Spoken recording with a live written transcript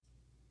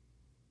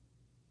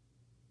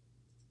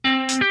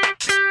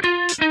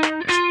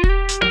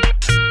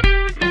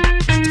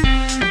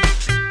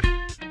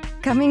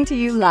Coming to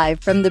you live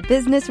from the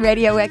Business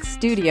Radio X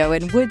studio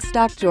in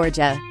Woodstock,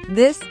 Georgia.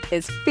 This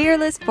is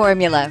Fearless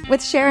Formula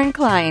with Sharon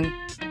Klein.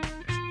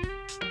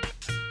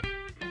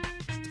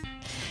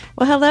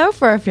 Well, hello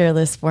for our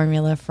Fearless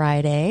Formula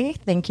Friday.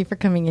 Thank you for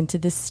coming into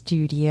the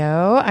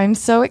studio. I'm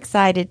so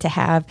excited to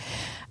have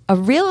a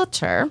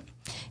realtor.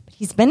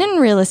 He's been in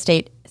real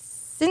estate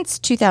since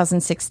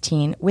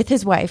 2016 with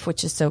his wife,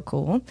 which is so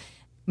cool.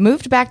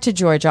 Moved back to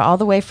Georgia all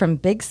the way from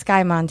Big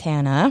Sky,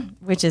 Montana,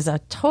 which is a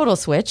total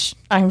switch,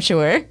 I'm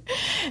sure.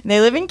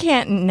 They live in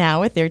Canton now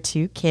with their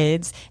 2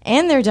 kids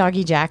and their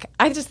doggy Jack.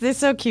 They're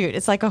so cute.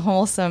 It's like a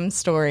wholesome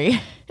story.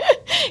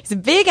 He's a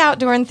big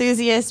outdoor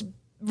enthusiast,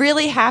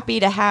 really happy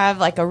to have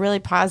like a really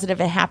positive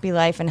and happy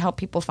life and help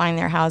people find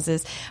their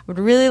houses. Would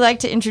really like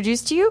to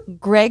introduce to you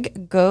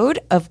Greg Goad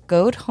of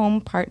Goad Home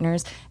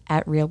Partners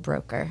at Real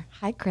Broker.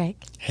 Hi, Greg.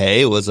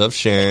 Hey, what's up,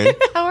 Sharon?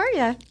 How are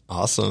you?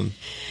 Awesome.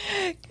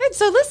 Good.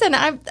 So listen,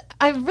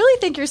 I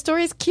really think your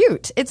story is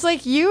cute. It's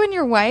like you and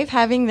your wife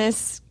having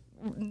this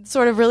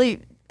sort of really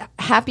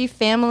happy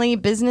family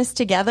business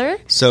together.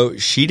 So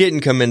she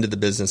didn't come into the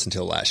business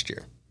until last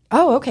year.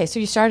 Oh, okay. So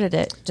you started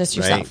it just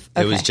yourself.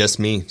 Right. Okay. It was just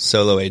me,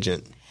 solo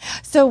agent.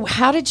 So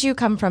how did you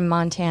come from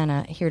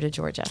Montana here to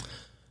Georgia?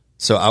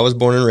 So I was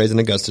born and raised in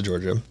Augusta,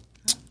 Georgia,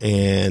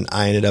 and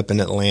I ended up in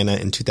Atlanta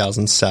in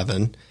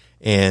 2007.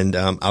 And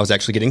I was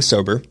actually getting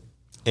sober,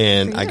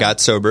 and I got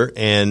sober,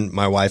 and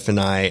my wife and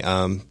I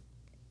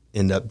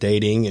ended up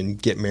dating and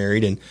get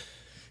married. And,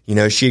 you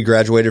know, she had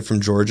graduated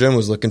from Georgia and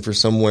was looking for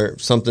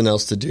something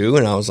else to do.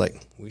 And I was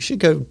like, we should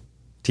go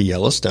to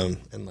Yellowstone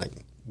and like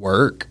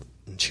work.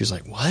 And she was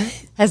like,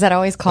 what? Has that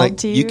always called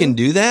to you? You can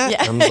do that?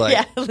 Yeah. I was like,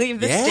 yeah, leave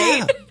the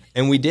state.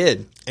 And we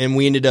did. And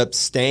we ended up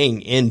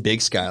staying in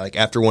Big Sky. Like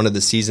after one of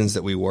the seasons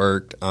that we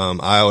worked,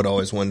 I would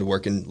always wanted to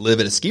work and live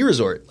at a ski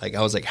resort. Like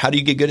I was like, how do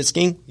you get good at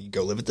skiing? You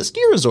go live at the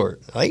ski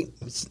resort, right?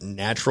 It's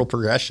natural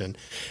progression.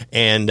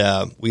 And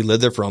we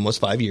lived there for almost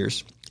 5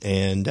 years.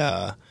 And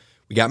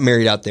we got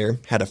married out there,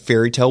 had a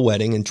fairy tale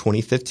wedding in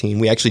 2015.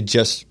 We actually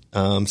just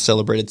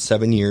celebrated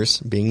 7 years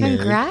being married.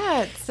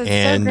 Congrats. That's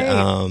and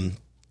so great.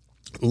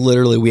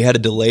 Literally, we had a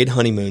delayed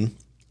honeymoon.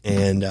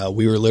 And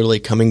we were literally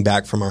coming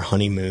back from our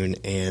honeymoon,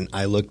 and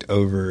I looked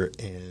over,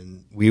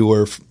 and we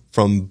were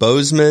from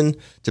Bozeman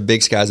to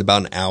Big Sky is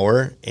about an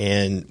hour,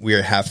 and we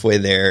were halfway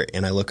there,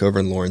 and I look over,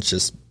 and Lauren's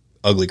just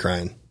ugly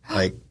crying,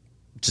 like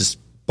just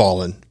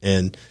bawling,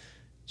 and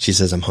she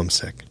says, I'm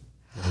homesick.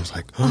 And I was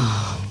like,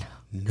 oh,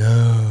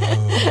 no.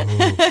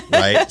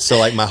 Right? So,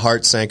 like, my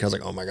heart sank. I was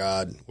like, oh, my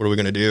God, what are we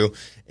going to do?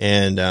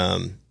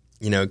 And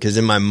you know, because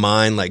in my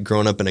mind, like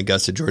growing up in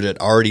Augusta, Georgia,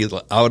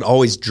 I would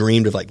always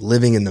dreamed of like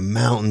living in the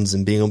mountains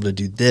and being able to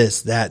do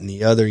this, that, and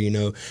the other. You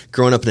know,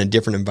 growing up in a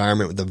different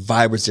environment with the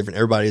vibe was different.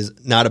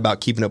 Everybody's not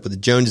about keeping up with the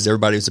Joneses.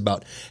 Everybody was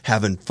about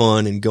having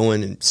fun and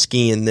going and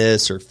skiing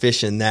this or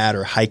fishing that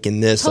or hiking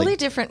this. Totally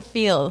different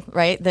feel,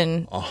 right?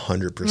 Than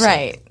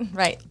 100%.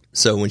 Right.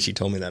 So when she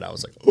told me that, I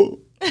was like, oh.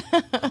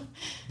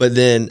 But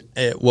then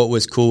what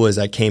was cool is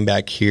I came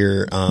back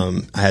here.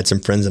 I had some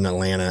friends in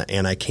Atlanta,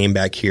 and I came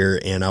back here,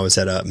 and I was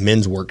at a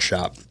men's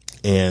workshop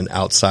and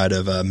outside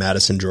of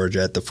Madison,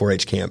 Georgia, at the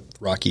 4-H camp,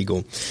 Rock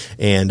Eagle.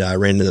 And I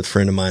ran into a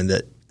friend of mine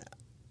that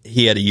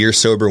he had a year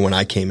sober when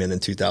I came in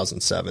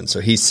 2007. So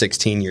he's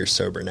 16 years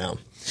sober now.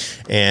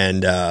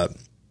 And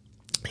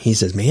he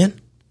says,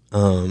 man,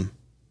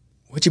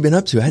 what you been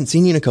up to? I hadn't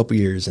seen you in a couple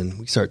years. And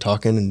we start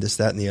talking and this,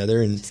 that, and the other.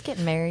 And just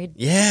getting married.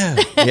 Yeah.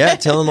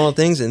 Tell him all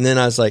things. And then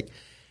I was like,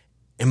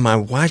 and my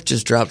wife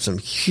just dropped some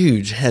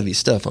huge, heavy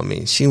stuff on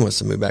me. She wants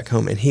to move back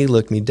home. And he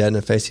looked me dead in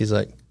the face. He's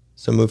like,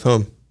 so move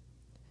home.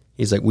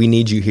 He's like, we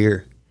need you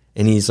here.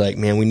 And he's like,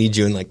 man, we need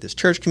you in like this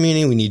church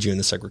community. We need you in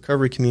the psych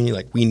recovery community.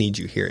 Like, we need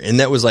you here. And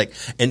that was like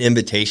an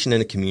invitation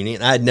in a community.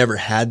 And I had never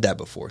had that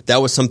before.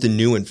 That was something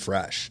new and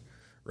fresh.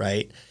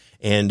 Right.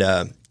 And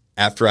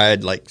after I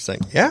had like said,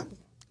 yeah.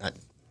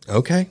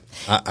 Okay.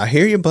 I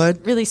hear you,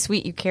 bud. Really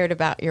sweet. You cared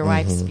about your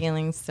wife's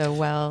feelings so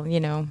well, you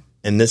know.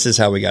 And this is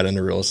how we got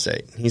into real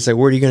estate. He's like,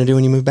 what are you going to do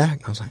when you move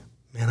back? I was like,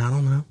 man, I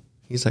don't know.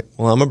 He's like,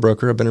 well, I'm a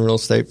broker. I've been in real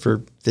estate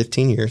for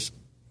 15 years.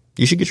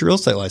 You should get your real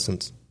estate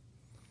license.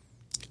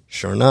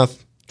 Sure enough,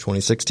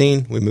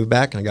 2016, we moved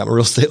back, and I got my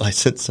real estate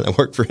license, and I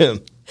worked for him.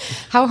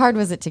 How hard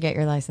was it to get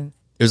your license?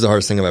 It was the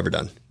hardest thing I've ever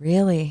done.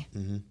 Really?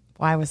 Mm-hmm.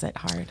 Why was it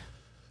hard?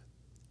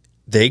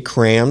 They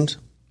crammed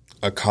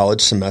a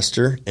college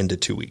semester into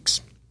 2 weeks.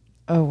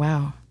 Oh,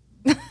 wow.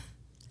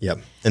 Yep.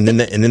 And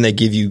then they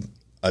give you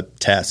a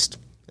test.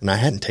 And I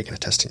hadn't taken a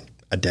test in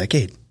a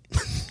decade.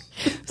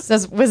 So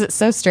was it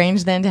so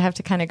strange then to have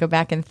to kind of go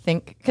back and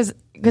think? Because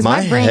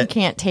my brain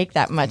can't take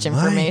that much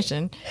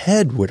information. My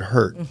head would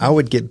hurt. Mm-hmm. I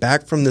would get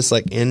back from this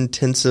like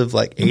intensive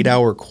like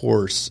 8-hour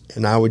course,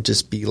 and I would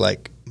just be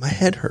like, my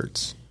head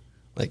hurts.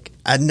 Like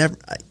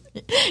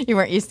you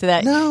weren't used to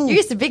that. No. You're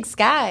used to Big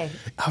Sky.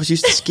 I was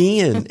used to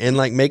skiing and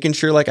like making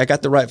sure like I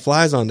got the right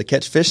flies on to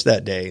catch fish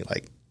that day.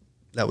 Like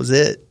that was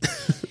it.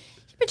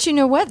 But you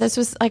know what? This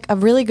was like a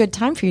really good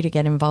time for you to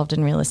get involved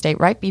in real estate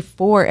right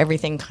before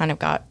everything kind of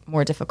got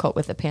more difficult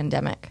with the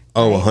pandemic.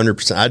 Oh,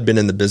 100%. I'd been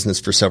in the business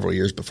for several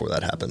years before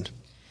that happened.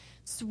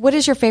 So what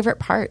is your favorite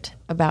part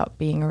about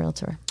being a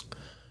realtor?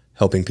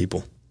 Helping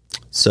people.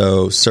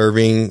 So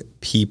serving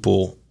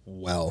people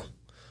well,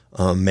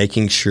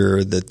 making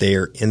sure that they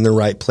are in the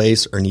right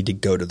place or need to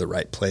go to the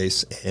right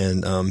place,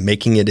 and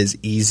making it as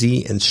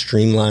easy and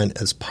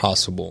streamlined as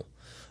possible.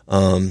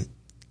 And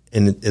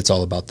it's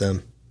all about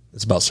them.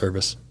 It's about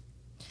service.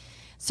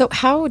 So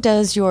how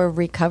does your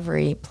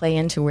recovery play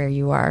into where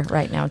you are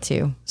right now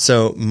too?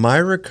 So my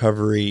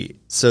recovery,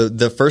 so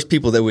the first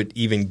people that would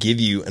even give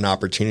you an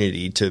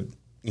opportunity to,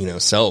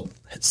 sell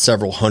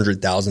several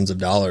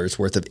 $100,000s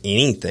worth of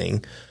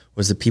anything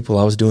was the people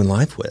I was doing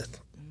life with.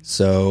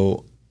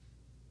 So,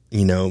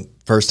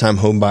 first time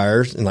home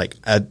buyers, and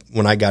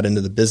when I got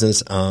into the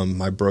business,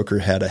 my broker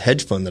had a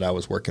hedge fund that I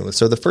was working with.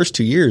 So the first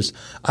 2 years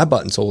I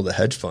bought and sold a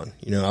hedge fund.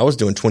 I was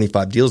doing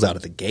 25 deals out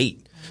of the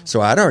gate.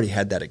 So I'd already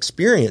had that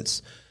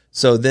experience.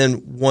 So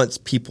then once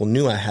people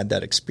knew I had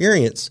that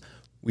experience,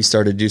 we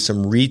started to do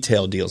some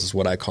retail deals is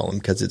what I call them,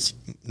 because it's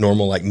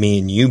normal, like me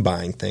and you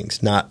buying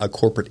things, not a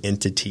corporate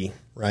entity,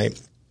 right?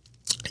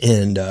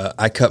 And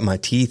I cut my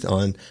teeth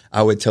on,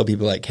 I would tell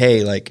people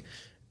hey,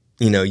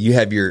 you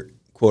have your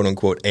quote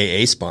unquote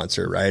AA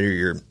sponsor, right? Or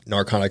your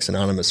Narcotics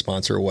Anonymous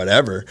sponsor or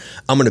whatever.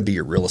 I'm going to be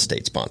your real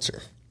estate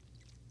sponsor.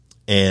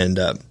 And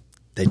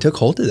they took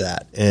hold of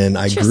that. And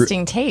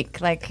Interesting take.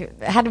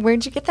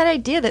 Where'd you get that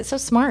idea? That's so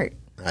smart.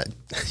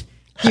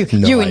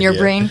 You and your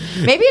brain.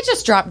 Maybe it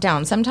just dropped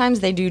down. Sometimes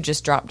they do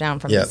just drop down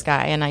from the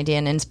sky, an idea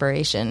and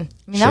inspiration.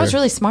 That was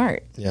really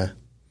smart. Yeah.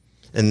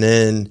 And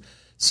then,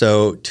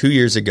 so 2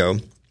 years ago,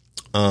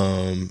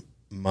 my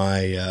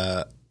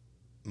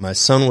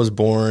son was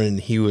born, and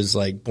he was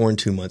born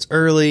 2 months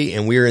early,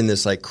 and we were in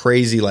this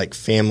crazy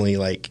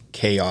family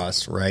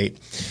chaos, right?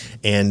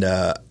 And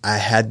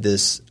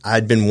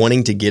I'd been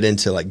wanting to get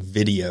into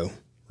video,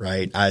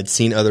 right? I had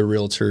seen other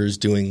realtors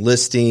doing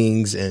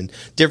listings and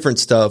different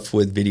stuff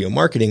with video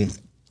marketing,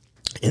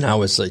 and I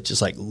was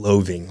just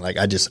loathing, I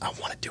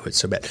want to do it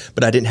so bad,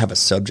 but I didn't have a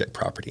subject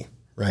property,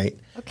 right?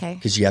 Okay.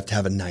 Because you have to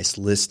have a nice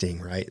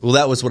listing, right? Well,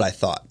 that was what I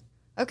thought.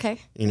 Okay.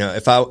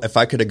 If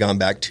I could have gone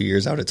back 2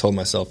 years, I would have told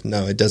myself,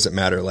 no, it doesn't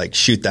matter.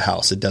 Shoot the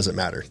house. It doesn't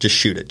matter. Just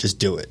shoot it. Just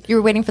do it. You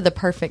were waiting for the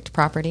perfect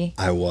property?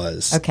 I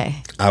was. Okay.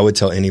 I would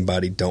tell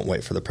anybody, don't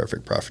wait for the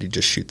perfect property.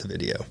 Just shoot the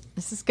video.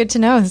 This is good to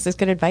know. This is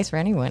good advice for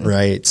anyone.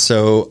 Right.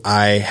 So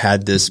I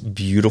had this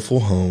beautiful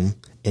home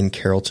in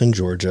Carrollton,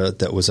 Georgia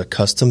that was a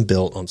custom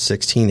built on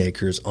 16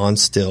 acres on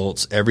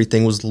stilts.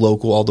 Everything was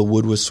local. All the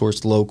wood was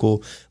sourced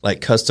local,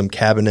 custom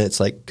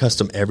cabinets,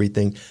 custom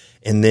everything.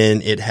 And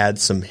then it had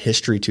some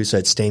history too. So it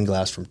had stained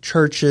glass from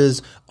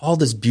churches, all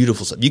this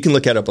beautiful stuff. You can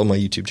look that up on my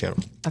YouTube channel.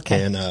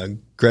 Okay.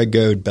 And Greg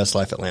Goad, Best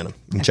Life Atlanta.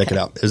 You can check it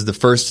out. It was the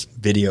first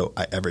video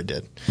I ever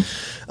did.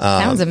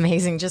 Sounds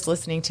amazing just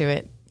listening to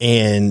it.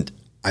 And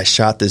I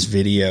shot this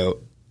video,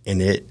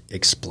 and it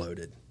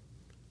exploded.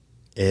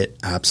 It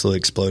absolutely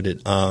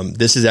exploded.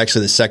 This is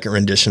actually the second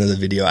rendition of the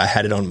video. I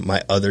had it on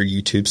my other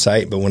YouTube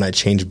site, but when I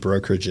changed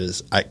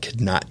brokerages, I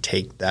could not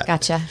take that.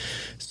 Gotcha.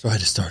 So I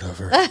had to start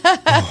over.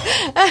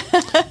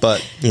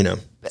 But,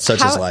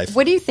 such is life.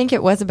 What do you think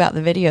it was about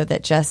the video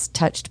that just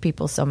touched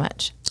people so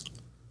much?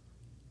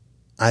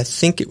 I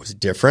think it was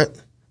different.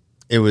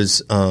 It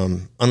was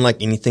unlike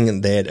anything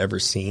that they had ever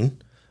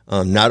seen.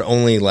 Not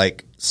only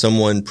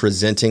someone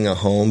presenting a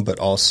home, but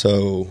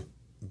also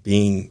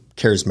being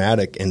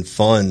charismatic and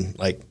fun,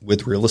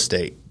 with real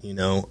estate.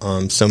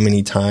 So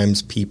many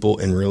times people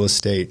in real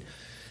estate,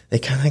 they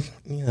kind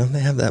of, they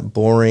have that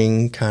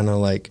boring kind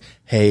of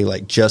hey,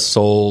 just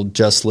sold,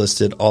 just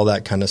listed, all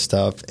that kind of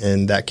stuff.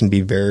 And that can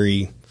be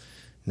very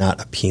not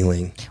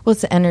appealing. Well,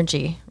 it's the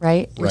energy,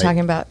 right? We're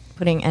talking about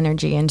putting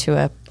energy into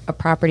a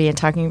property and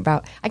talking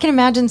about, I can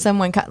imagine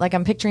someone,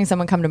 I'm picturing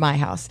someone come to my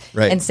house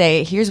and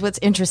say, here's what's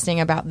interesting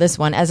about this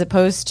one, as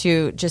opposed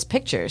to just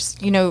pictures.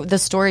 The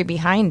story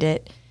behind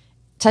it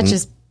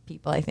touches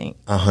people, I think.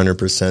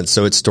 100%.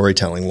 So it's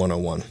storytelling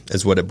 101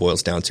 is what it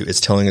boils down to. It's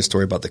telling a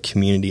story about the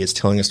community. It's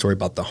telling a story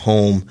about the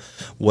home,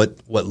 what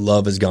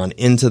love has gone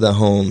into the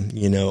home,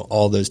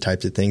 all those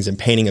types of things, and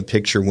painting a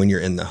picture when you're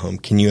in the home.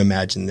 Can you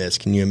imagine this?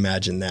 Can you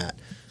imagine that?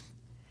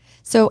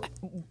 So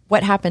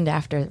what happened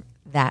after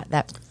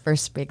that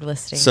first big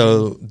listing?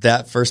 So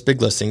that first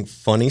big listing,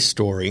 funny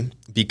story,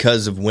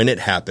 because of when it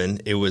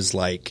happened, it was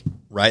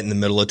right in the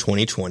middle of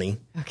 2020.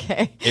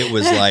 Okay. It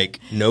was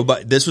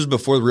nobody, this was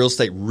before the real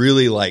estate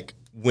really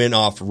went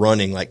off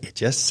running. It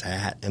just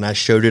sat, and I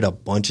showed it a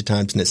bunch of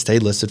times, and it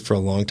stayed listed for a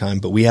long time,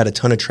 but we had a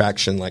ton of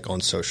traction on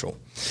social,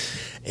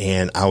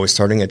 and I was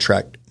starting to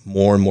attract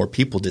more and more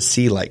people to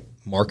see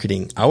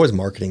marketing. I was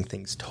marketing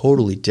things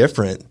totally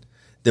different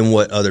than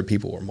what other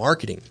people were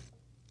marketing.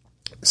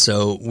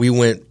 So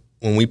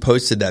when we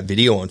posted that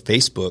video on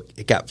Facebook,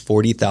 it got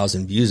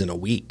 40,000 views in a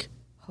week.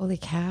 Holy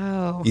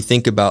cow. You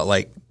think about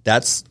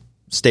that's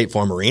State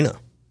Farm Arena.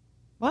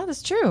 Wow,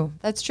 that's true.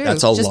 That's true.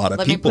 That's a lot of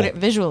let people. Let me put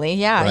it visually.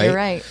 Yeah, right? You're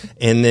right.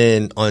 And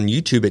then on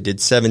YouTube, it did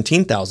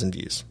 17,000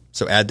 views.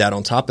 So add that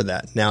on top of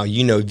that. Now,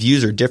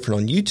 views are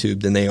different on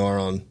YouTube than they are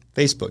on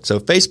Facebook. So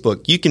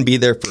Facebook, you can be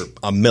there for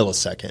a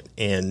millisecond,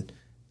 and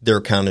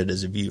they're counted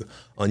as a view.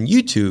 On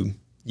YouTube,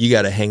 you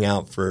got to hang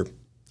out for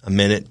a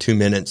minute, 2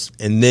 minutes,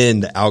 and then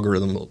the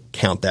algorithm will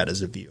count that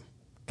as a view.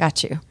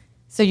 Got you.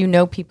 So you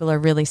know people are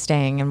really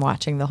staying and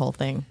watching the whole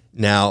thing.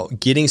 Now,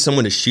 getting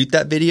someone to shoot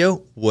that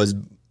video was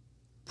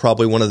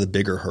probably one of the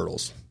bigger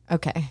hurdles.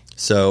 Okay.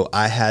 So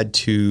I had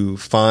to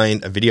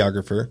find a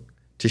videographer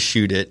to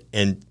shoot it,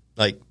 and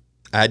I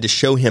had to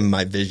show him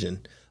my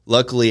vision.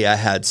 Luckily, I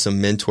had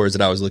some mentors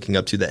that I was looking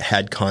up to that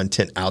had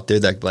content out there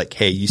that like,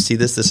 hey, you see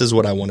this? This is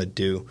what I want to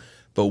do,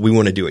 but we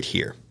want to do it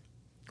here.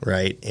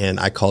 Right. And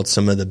I called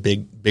some of the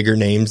bigger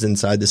names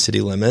inside the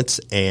city limits,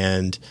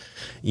 and,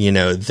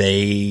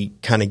 they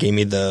kind of gave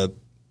me the,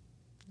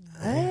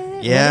 what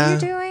are you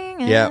doing?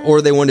 Yeah.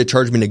 Or they wanted to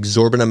charge me an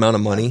exorbitant amount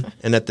of money.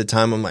 And at the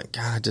time I'm like,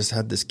 God, I just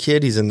had this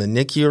kid. He's in the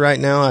NICU right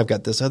now. I've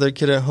got this other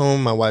kid at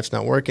home. My wife's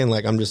not working.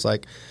 Like, I'm just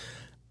like,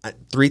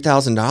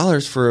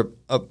 $3,000 for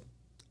a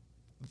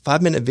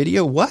 5-minute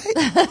video. What?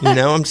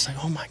 I'm just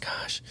like, oh my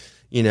gosh,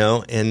 and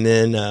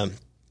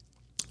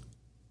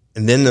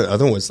then the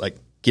other one was like,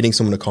 getting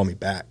someone to call me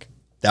back.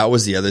 That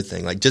was the other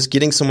thing. Like just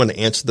getting someone to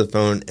answer the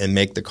phone and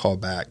make the call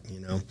back,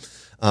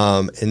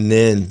 and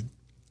then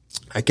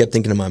I kept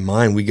thinking in my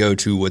mind, we go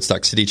to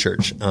Woodstock City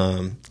Church,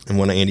 and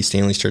one of Andy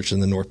Stanley's churches in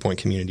the North Point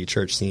community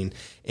church scene.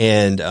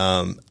 And,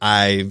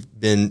 I've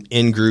been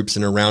in groups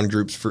and around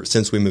groups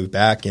since we moved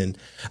back. And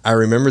I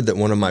remembered that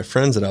one of my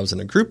friends that I was in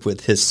a group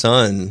with, his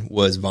son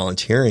was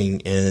volunteering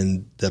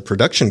in the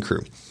production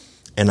crew.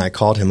 And I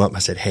called him up. I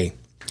said, hey,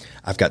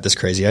 I've got this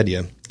crazy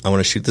idea. I want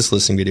to shoot this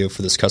listing video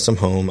for this custom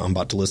home I'm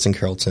about to list in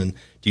Carrollton.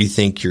 Do you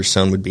think your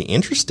son would be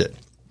interested?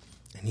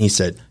 And he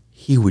said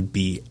he would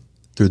be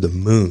through the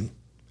moon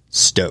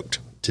stoked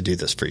to do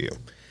this for you.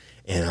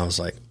 And I was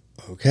like,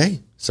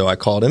 okay. So I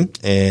called him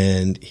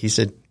and he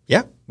said,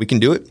 yeah, we can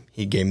do it.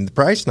 He gave me the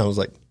price and I was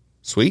like,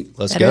 sweet,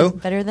 let's go.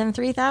 Better than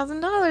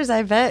 $3,000,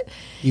 I bet.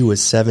 He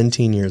was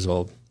 17 years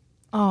old.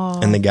 Oh.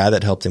 And the guy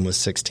that helped him was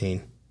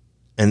 16.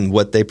 And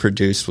what they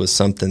produced was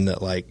something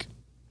that like,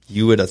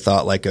 you would have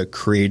thought like a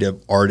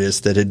creative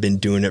artist that had been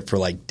doing it for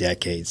like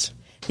decades.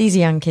 These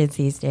young kids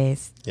these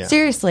days. Yeah.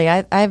 Seriously,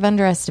 I've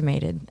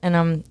underestimated, and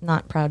I'm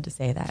not proud to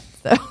say that.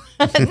 So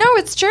no,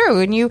 it's true.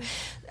 And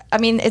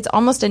it's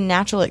almost a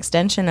natural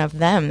extension of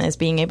them as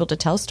being able to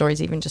tell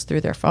stories even just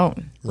through their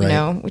phone,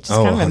 right. Which is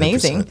kind of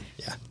amazing.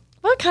 Yeah.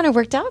 Well, it kind of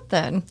worked out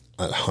then.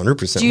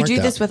 100%. Do you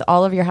do this with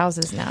all of your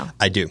houses now?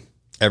 I do.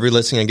 Every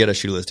listing I get, I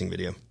shoot a listing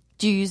video.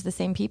 Do you use the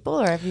same people,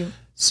 or have you?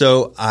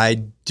 So I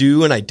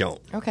do and I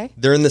don't. Okay.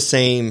 They're in the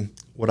same,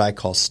 what I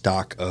call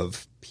stock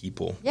of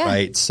people, yeah.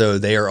 right? So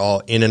they are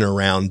all in and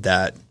around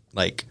that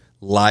like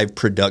live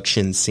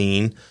production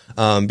scene.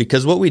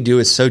 Because what we do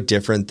is so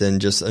different than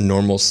just a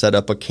normal set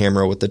up a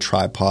camera with a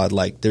tripod.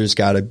 Like there's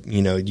got to,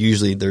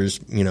 usually there's,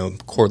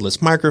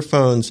 cordless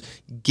microphones,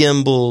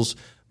 gimbals,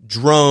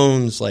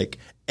 drones, like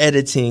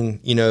editing.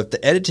 If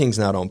the editing's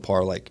not on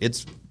par, like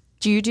it's.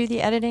 Do you do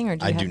the editing, or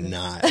do you? I do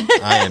not.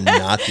 I am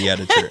not the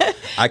editor.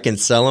 I can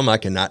sell them. I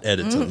cannot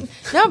edit them.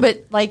 No,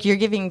 but like you're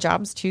giving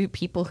jobs to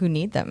people who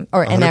need them,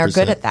 and 100%. are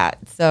good at that.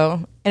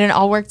 So, and it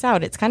all works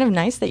out. It's kind of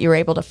nice that you were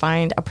able to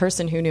find a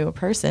person who knew a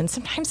person.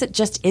 Sometimes it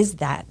just is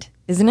that,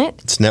 isn't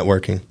it? It's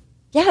networking.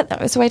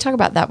 Yeah. So I talk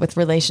about that with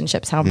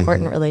relationships, how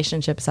important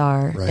relationships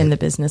are in the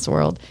business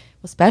world,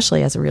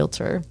 especially as a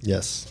realtor.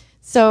 Yes.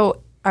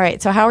 So, all right.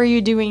 So how are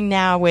you doing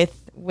now with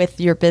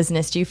your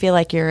business? Do you feel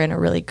like you're in a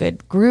really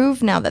good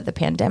groove now that the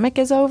pandemic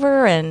is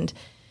over? And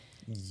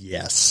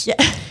yes.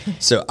 Yeah.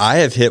 So I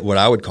have hit what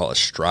I would call a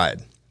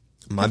stride.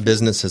 My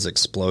business has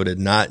exploded,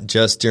 not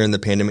just during the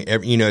pandemic.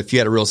 If you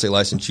had a real estate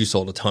license, you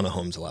sold a ton of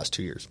homes the last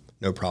 2 years.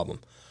 No problem.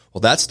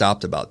 Well, that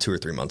stopped about 2 or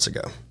 3 months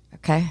ago.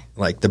 Okay.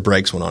 Like the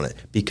brakes went on it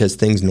because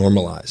things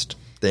normalized.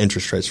 The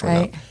interest rates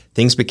went up.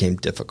 Things became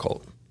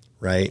difficult.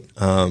 Right.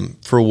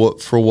 For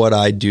what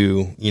I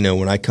do,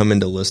 when I come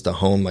in to list a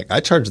home, like I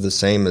charge the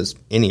same as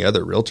any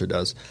other realtor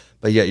does,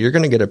 but yet you're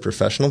going to get a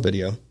professional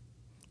video.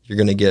 You're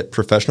going to get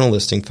professional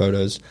listing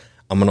photos.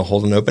 I'm going to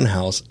hold an open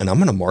house and I'm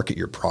going to market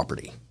your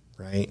property.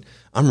 Right.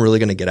 I'm really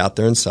going to get out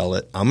there and sell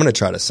it. I'm going to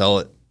try to sell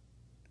it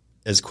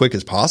as quick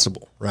as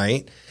possible.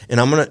 Right.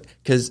 And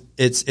because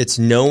it's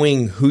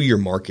knowing who your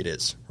market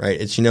is.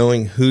 Right. It's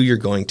knowing who you're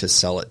going to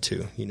sell it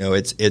to.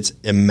 It's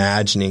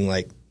imagining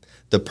like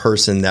the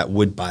person that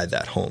would buy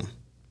that home,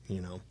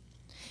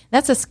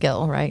 That's a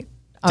skill, right?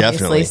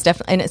 Definitely.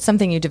 And it's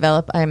something you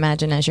develop, I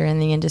imagine, as you're in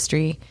the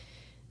industry.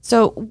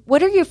 So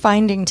what are you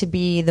finding to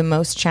be the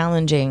most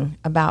challenging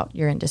about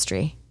your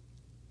industry?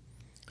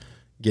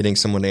 Getting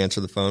someone to answer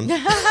the phone.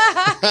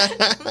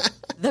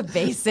 The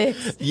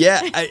basics. Yeah,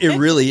 it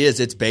really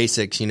is. It's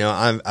basics.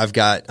 I've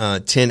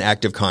got 10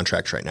 active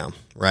contracts right now,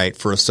 right?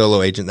 For a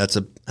solo agent, that's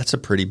a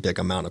pretty big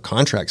amount of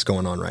contracts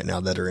going on right now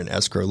that are in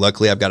escrow.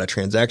 Luckily, I've got a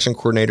transaction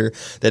coordinator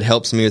that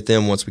helps me with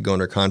them. Once we go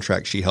under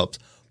contract, she helps.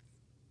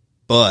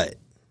 But,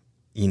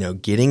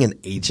 getting an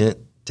agent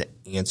to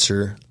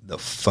answer the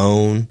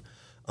phone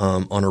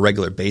on a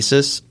regular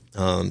basis.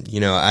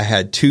 I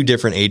had 2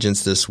 different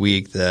agents this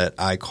week that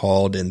I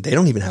called and they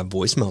don't even have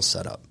voicemail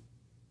set up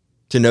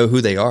to know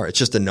who they are. It's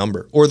just a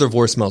number or their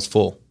voicemail's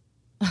full.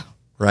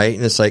 Right.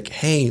 And it's like,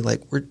 hey,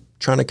 like we're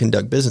trying to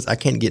conduct business. I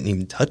can't get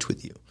in touch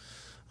with you.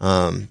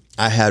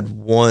 I had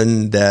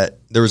one that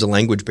there was a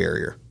language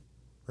barrier,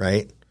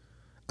 right?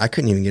 I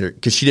couldn't even get her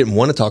because she didn't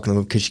want to talk to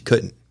them because she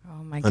couldn't.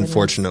 Oh my goodness.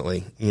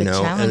 Unfortunately, you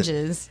know,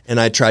 challenges. And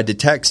I tried to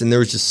text, and there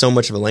was just so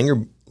much of a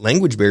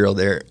language barrier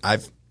there.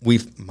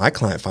 My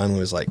client finally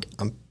was like,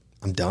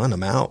 I'm done.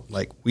 I'm out.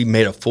 Like, we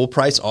made a full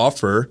price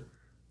offer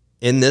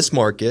in this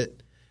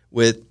market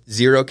with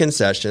 0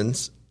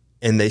 concessions,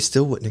 and they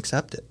still wouldn't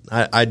accept it.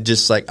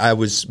 I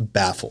was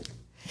baffled.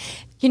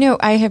 You know,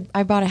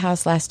 I bought a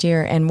house last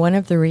year, and one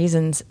of the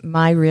reasons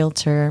my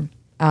realtor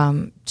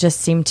just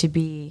seemed to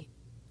be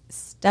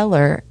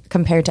stellar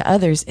compared to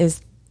others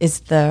is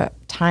the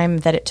time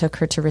that it took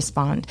her to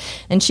respond.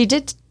 And she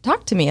did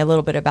talk to me a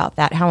little bit about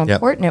that, how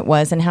important it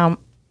was, and how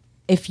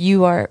if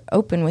you are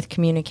open with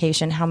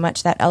communication, how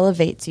much that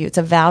elevates you. It's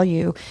a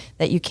value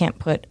that you can't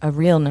put a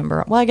real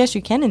number on. Well, I guess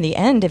you can in the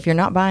end if you're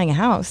not buying a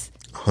house.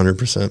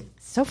 100%.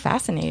 So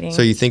fascinating.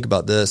 So you think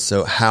about this.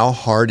 So how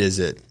hard is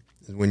it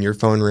when your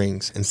phone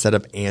rings, instead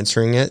of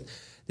answering it,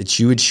 that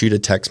you would shoot a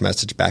text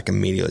message back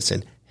immediately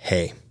saying,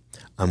 hey,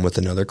 I'm with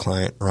another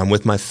client, or I'm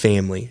with my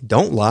family.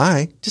 Don't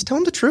lie. Just tell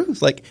them the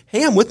truth. Like,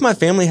 hey, I'm with my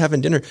family having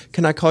dinner.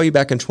 Can I call you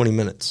back in 20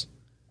 minutes?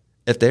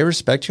 If they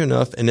respect you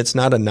enough and it's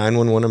not a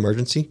 911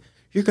 emergency,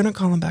 you're going to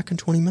call them back in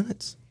 20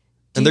 minutes.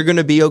 And they're going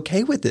to be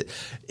okay with it.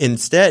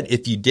 Instead,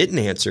 if you didn't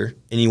answer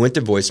and you went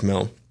to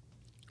voicemail,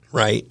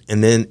 right,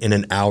 and then in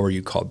an hour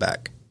you called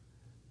back,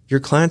 your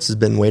clients has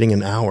been waiting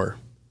an hour,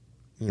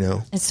 you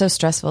know. It's so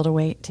stressful to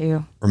wait,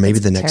 too. Or maybe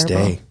it's the next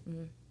terrible. day.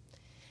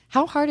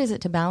 How hard is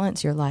it to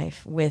balance your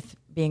life with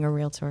being a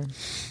realtor?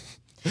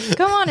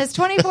 Come on, it's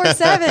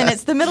 24/7.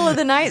 It's the middle of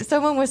the night.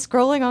 Someone was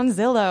scrolling on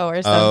Zillow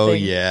or something. Oh,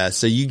 yeah.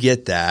 So you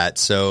get that.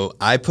 So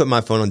I put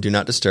my phone on Do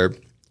Not Disturb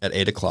at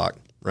 8 o'clock,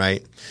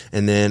 right?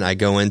 And then I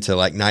go into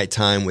like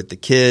nighttime with the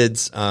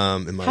kids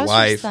and my How's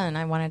wife. Your son?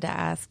 I wanted to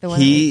ask. The one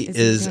He is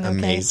is doing okay?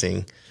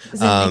 amazing.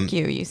 Is it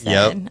NICU, you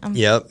said?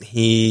 Yep.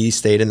 He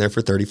stayed in there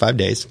for 35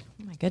 days.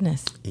 Oh, my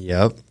goodness.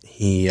 Yep.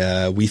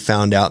 We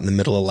found out in the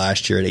middle of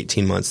last year at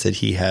 18 months that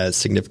he has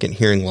significant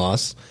hearing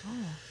loss,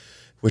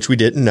 which we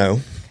didn't know.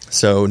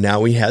 So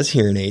now he has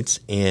hearing aids,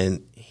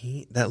 and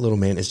that little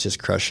man is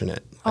just crushing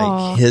it.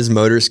 Like, his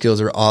motor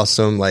skills are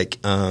awesome. Like,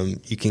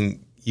 you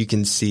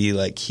can see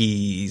like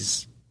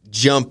he's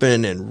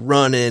jumping and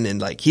running,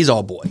 and like he's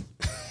all boy.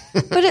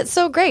 But it's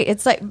so great.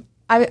 It's like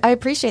I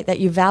appreciate that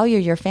you value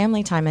your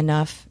family time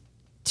enough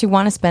to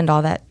want to spend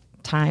all that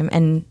time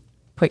and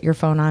put your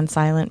phone on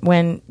silent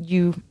when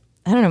you.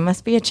 I don't know,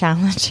 must be a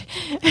challenge.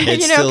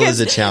 It still is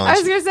a challenge. I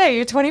was going to say,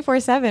 you're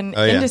 24/7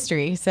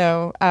 industry.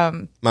 So,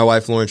 my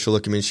wife, Lauren, she'll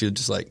look at me and she'll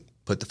just like,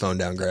 put the phone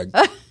down, Greg.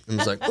 I'm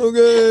just like,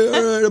 okay,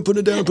 all right, I'll put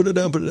it down.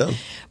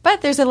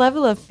 But there's a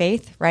level of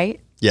faith,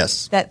 right?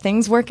 Yes. That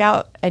things work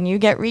out and you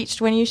get reached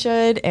when you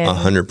should. And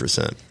 100%.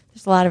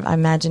 There's a lot of, I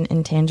imagine,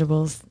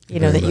 intangibles,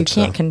 Very that you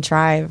can't so.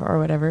 contrive or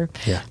whatever.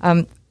 Yeah.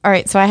 All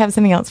right, so I have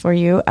something else for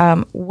you.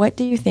 What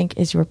do you think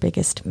is your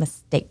biggest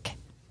mistake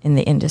in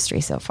the industry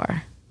so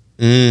far?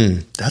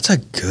 That's a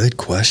good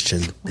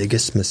question.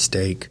 Biggest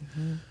mistake.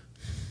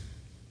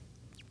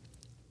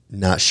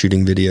 Not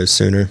shooting videos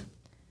sooner.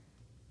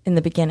 In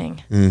the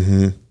beginning.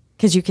 Mm-hmm.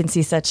 Because you can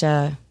see such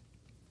a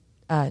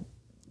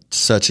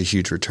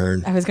huge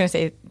return. I was going to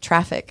say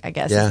traffic, I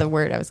guess is the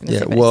word I was going to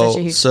say. But well, it's such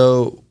a huge...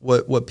 so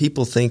what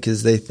people think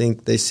is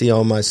they see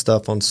all my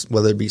stuff on,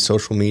 whether it be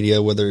social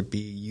media, whether it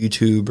be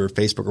YouTube or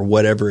Facebook or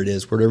whatever it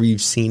is, wherever you've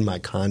seen my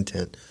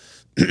content,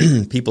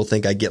 people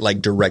think I get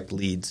like direct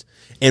leads.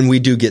 And we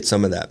do get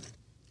some of that.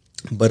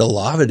 But a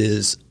lot of it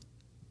is,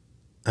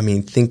 I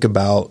mean, think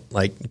about,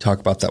 like, you talk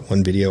about that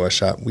one video I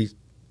shot.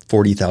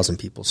 40,000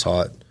 people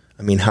saw it.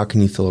 I mean, how can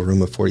you fill a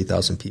room of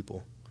 40,000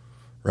 people,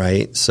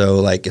 right? So,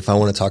 like, if I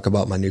want to talk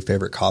about my new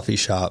favorite coffee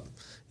shop,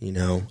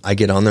 I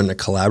get on there and I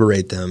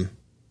collaborate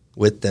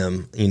with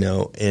them,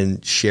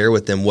 and share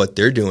with them what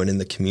they're doing in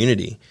the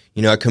community.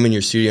 I come in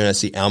your studio and I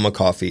see Alma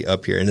Coffee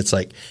up here, and it's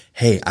like,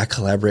 hey, I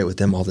collaborate with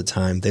them all the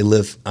time. I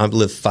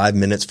live 5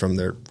 minutes from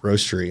their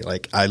roastery.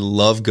 Like, I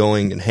love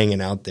going and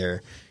hanging out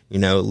there.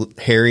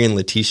 Harry and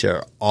Letitia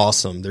are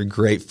awesome. They're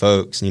great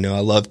folks. I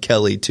love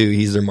Kelly too.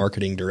 He's their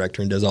marketing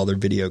director and does all their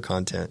video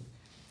content.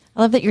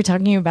 I love that you're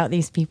talking about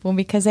these people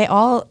because they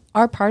all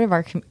are part of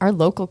our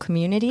local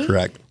community.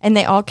 Correct. And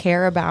they all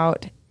care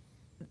about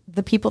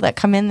the people that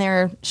come in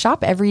their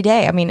shop every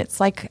day. I mean, it's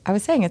like I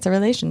was saying, it's a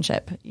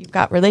relationship. You've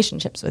got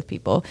relationships with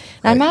people.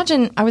 And I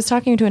imagine, I was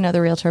talking to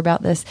another realtor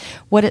about this,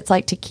 what it's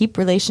like to keep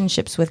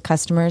relationships with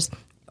customers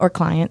or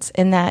clients,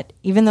 in that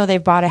even though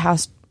they've bought a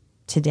house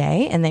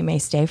today and they may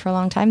stay for a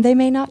long time, they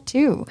may not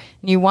too.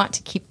 And you want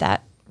to keep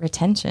that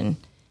retention.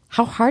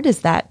 How hard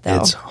is that,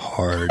 though? It's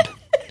hard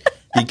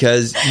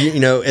because,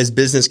 as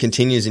business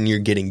continues and you're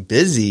getting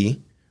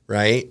busy,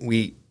 right,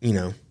 we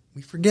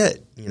forget,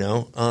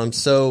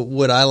 So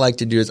what I like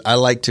to do is I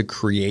like to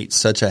create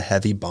such a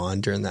heavy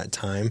bond during that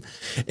time.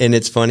 And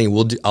it's funny,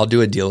 I'll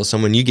do a deal with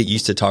someone. You get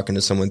used to talking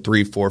to someone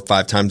 3, 4,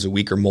 5 times a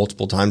week or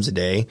multiple times a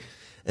day.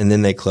 And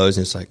then they close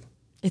and it's like,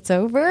 it's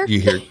over.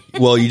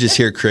 you just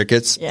hear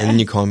crickets. And then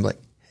you call them like,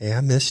 hey,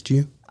 I missed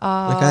you.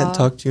 Like I hadn't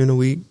talked to you in a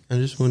week. I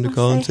just wanted to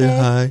call and say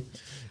hi.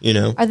 You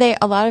know, are they,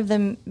 a lot of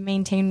them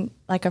maintain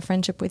like a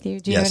friendship with you?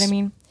 Do you know what I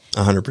mean?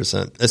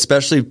 100%,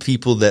 especially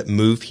people that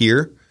move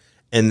here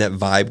and that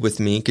vibe with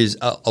me. Because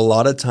a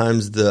lot of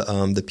times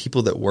the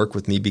people that work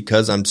with me,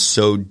 because I'm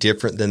so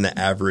different than the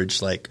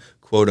average, like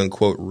quote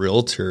unquote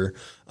realtor,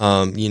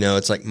 you know,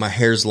 it's like my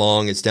hair's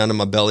long, it's down to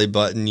my belly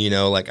button, you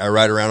know, like I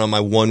ride around on my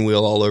one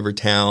wheel all over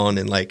town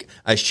and like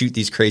I shoot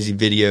these crazy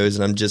videos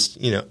and I'm just,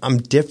 you know, I'm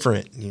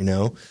different, you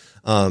know,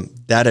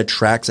 that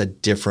attracts a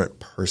different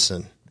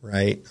person.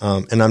 Right.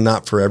 And I'm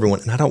not for everyone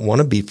and I don't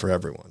want to be for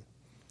everyone.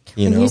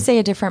 When you say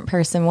a different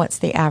person, what's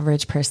the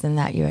average person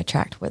that you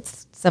attract?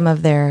 What's some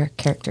of their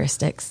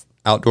characteristics?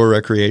 Outdoor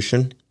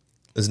recreation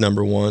is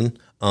number one,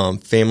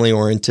 family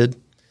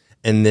oriented,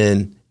 and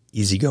then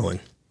easygoing.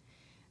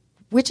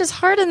 Which is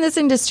hard in this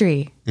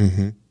industry.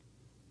 Mm-hmm.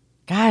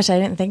 Gosh, I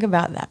didn't think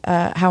about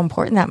that, how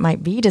important that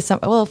might be to some.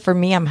 Well, for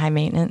me, I'm high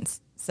maintenance,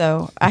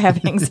 so I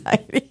have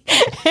anxiety.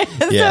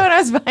 So when I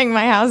was buying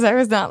my house, I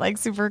was not like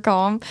super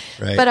calm.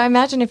 Right. But I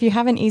imagine if you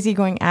have an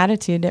easygoing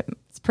attitude,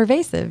 it's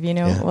pervasive, you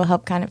know, it will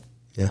help kind of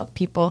help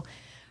people. All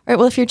right.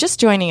 Well, if you're just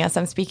joining us,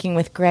 I'm speaking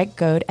with Greg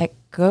Goad at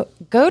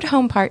Goad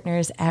Home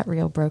Partners at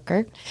Real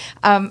Broker.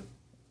 Can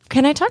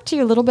I talk to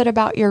you a little bit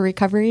about your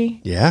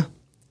recovery? Yeah.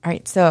 All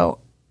right. So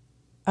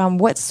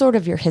what's sort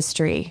of your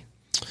history?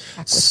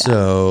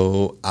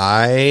 So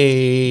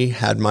I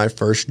had my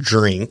first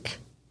drink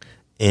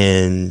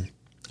and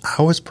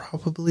I was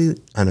probably,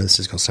 I know this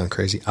is going to sound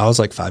crazy. I was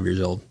like 5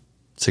 years old,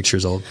 6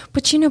 years old.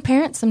 But you know,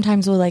 parents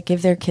sometimes will like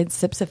give their kids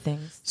sips of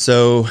things.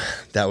 So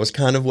that was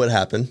kind of what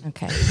happened.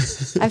 Okay.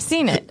 I've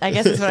seen it. I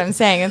guess is what I'm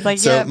saying. It's like,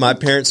 so my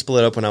parents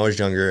split up when I was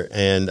younger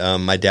and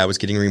my dad was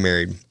getting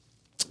remarried.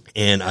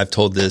 And I've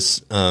told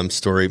this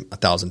story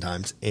 1,000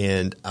 times.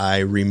 And I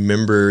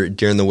remember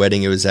during the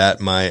wedding, it was at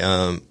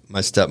my my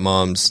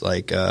stepmom's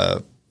like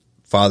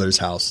father's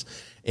house.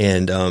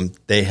 And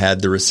they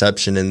had the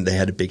reception and they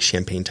had a big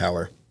champagne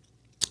tower.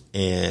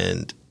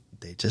 And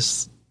they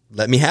just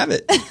let me have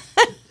it.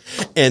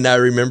 And I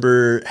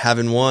remember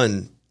having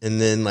one and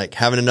then like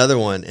having another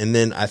one. And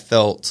then I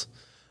felt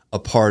I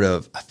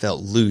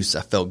felt loose.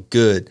 I felt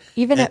good.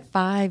 Even at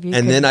 5.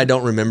 Then I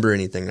don't remember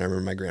anything. I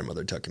remember my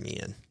grandmother tucking me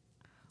in.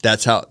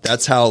 That's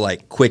how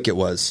like quick it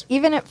was.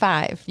 Even at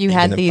 5, you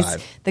had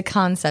the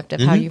concept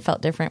of how you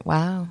felt different.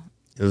 Wow.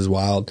 It was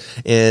wild.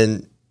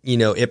 And, you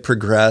know, it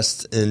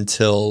progressed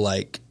until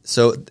like,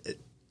 so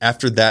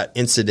after that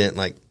incident,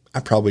 like I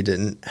probably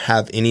didn't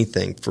have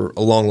anything for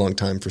a long, long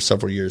time, for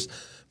several years.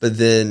 But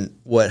then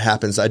what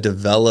happens, I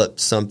developed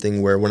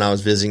something where when I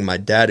was visiting my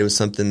dad, it was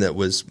something that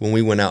was when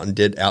we went out and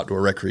did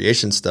outdoor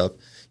recreation stuff,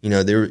 you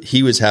know,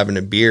 he was having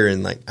a beer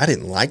and like, I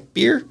didn't like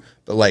beer,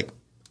 but like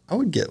I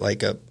would get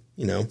like a,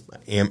 you know,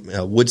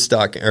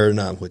 Woodchuck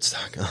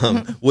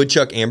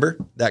Amber,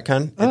 that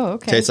kind. Oh,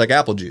 okay. Tastes like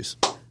apple juice.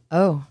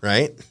 Oh.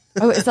 Right?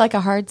 Oh, it's like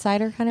a hard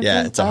cider kind of thing?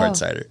 Yeah, it's a hard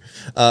cider.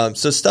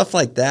 So stuff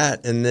like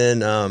that. And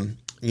then,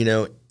 you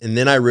know, and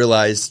then I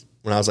realized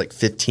when I was like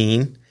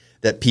 15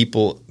 that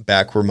people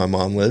back where my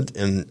mom lived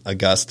in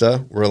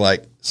Augusta were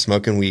like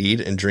smoking weed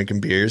and drinking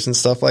beers and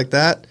stuff like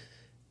that.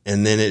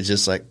 And then it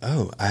just like,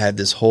 oh, I had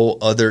this whole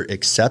other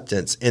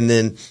acceptance. And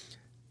then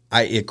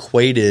I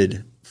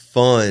equated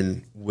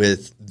fun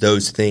with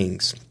those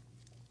things.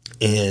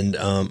 And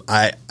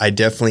I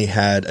definitely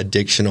had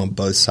addiction on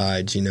both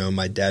sides. You know,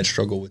 my dad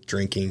struggled with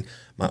drinking.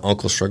 My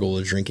uncle struggled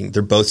with drinking.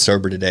 They're both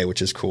sober today,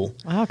 which is cool.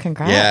 Wow,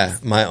 congrats. Yeah,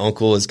 my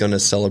uncle is going to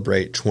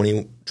celebrate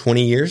 20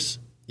 years,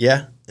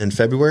 in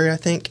February, I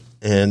think.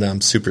 And I'm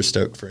super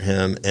stoked for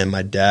him. And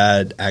my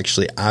dad,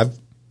 actually, I've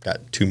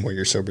got 2 more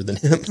years sober than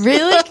him.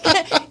 Really?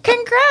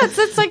 Congrats.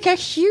 It's like a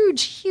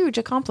huge, huge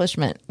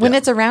accomplishment. When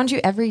it's around you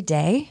every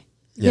day,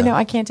 you know,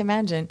 I can't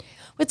imagine.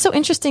 What's so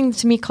interesting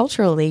to me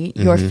culturally,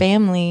 your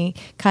family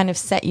kind of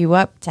set you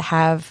up to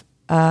have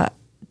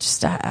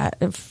just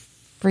a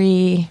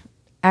free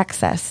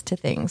access to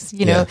things,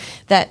 you know,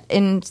 that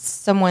in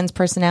someone's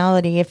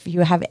personality, if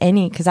you have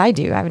any, because I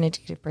do, I have an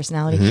addictive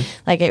personality,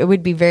 like it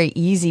would be very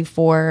easy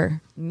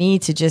for me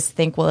to just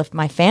think, well, if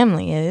my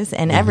family is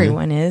and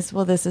everyone is,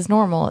 well, this is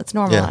normal. It's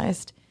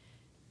normalized.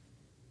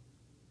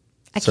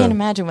 I can't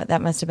imagine what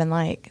that must have been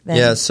like then.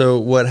 Yeah, so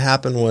what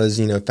happened was,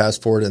 you know,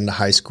 fast forward into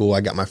high school,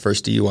 I got my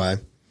first DUI,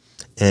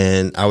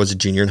 and I was a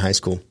junior in high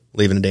school,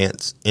 leaving a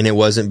dance. And it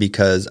wasn't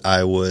because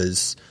I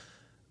was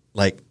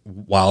like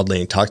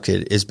wildly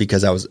intoxicated. It's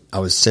because I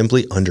was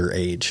simply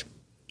underage.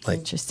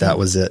 Like that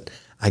was it.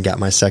 I got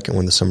my second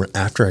one the summer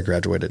after I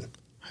graduated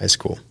high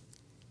school.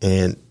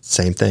 And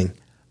same thing.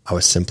 I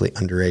was simply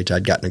underage.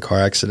 I'd gotten in a car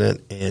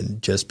accident,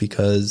 and just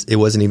because it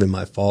wasn't even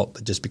my fault,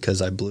 but just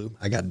because I blew,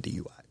 I got a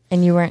DUI.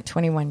 And you weren't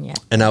 21 yet.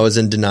 And I was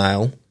in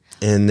denial.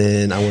 And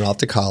then I went off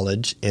to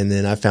college. And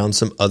then I found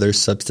some other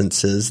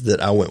substances that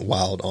I went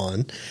wild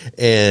on.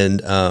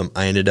 And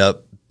I ended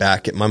up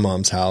back at my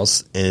mom's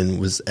house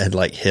and had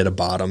like hit a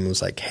bottom and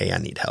was like, hey, I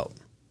need help.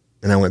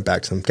 And I went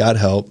back to them, got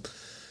help,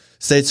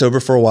 stayed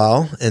sober for a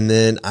while. And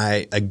then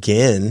I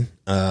again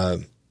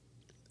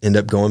end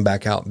up going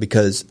back out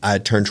because I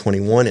had turned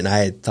 21 and I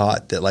had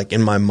thought that like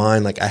in my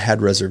mind, like I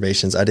had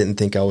reservations. I didn't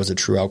think I was a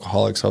true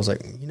alcoholic. So I was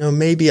like,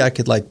 maybe I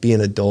could like be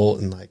an adult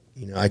and like,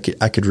 I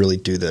could really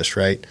do this.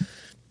 Right.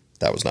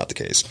 That was not the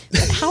case.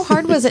 How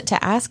hard was it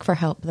to ask for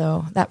help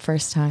though, that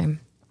first time?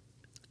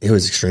 It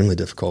was extremely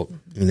difficult.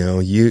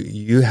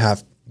 You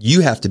have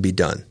to be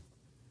done.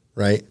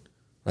 Right.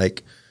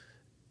 Like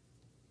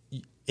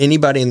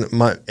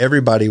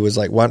everybody was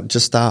like, why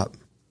just stop?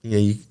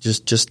 You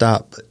just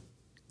stop. But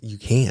you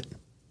can't,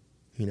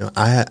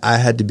 I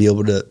had to be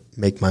able to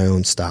make my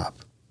own stop,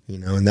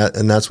 and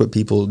that's what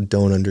people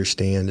don't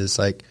understand is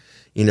like,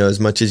 as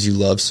much as you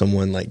love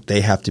someone, like they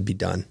have to be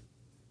done.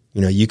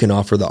 You can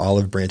offer the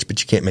olive branch,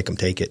 but you can't make them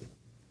take it.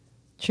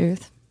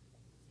 Truth.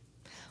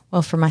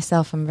 Well, for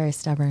myself, I'm very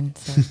stubborn.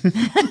 So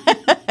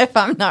if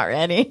I'm not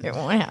ready, it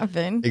won't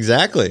happen.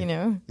 Exactly.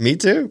 Me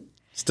too.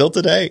 Still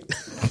today.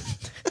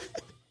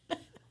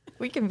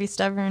 We can be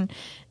stubborn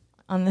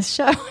on this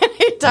show.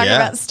 Talk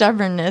about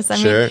stubbornness. I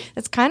mean,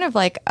 it's kind of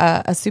like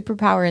a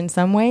superpower in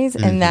some ways,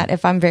 in that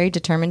if I'm very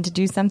determined to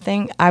do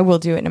something, I will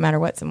do it no matter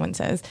what someone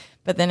says.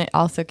 But then it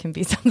also can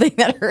be something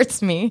that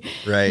hurts me,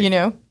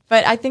 right?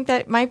 But I think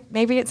that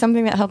maybe it's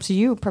something that helps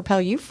you propel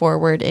you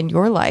forward in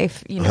your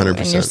life, 100%.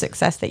 And your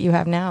success that you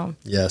have now.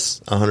 Yes,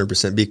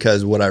 100%.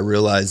 Because what I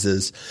realized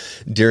is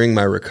during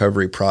my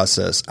recovery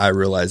process, I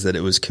realized that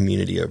it was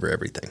community over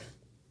everything.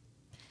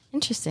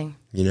 Interesting.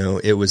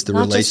 It was the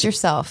relationship. Not just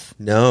yourself.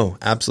 No,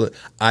 absolutely.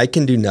 I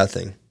can do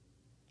nothing.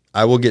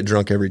 I will get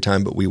drunk every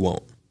time, but we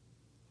won't.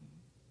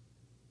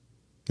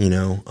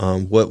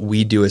 What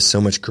we do is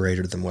so much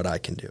greater than what I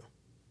can do.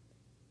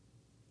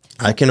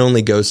 I can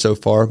only go so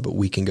far, but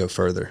we can go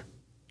further.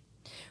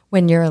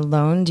 When you're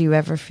alone, do you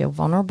ever feel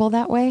vulnerable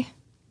that way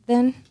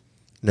then?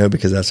 No,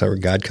 because that's where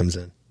God comes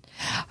in.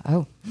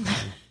 Oh.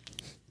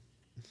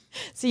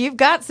 So you've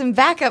got some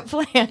backup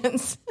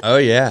plans. Oh,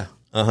 yeah.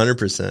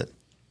 100%.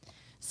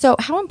 So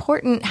how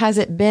important has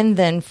it been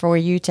then for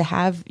you to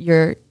have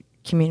your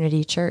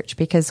community church?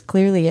 Because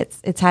clearly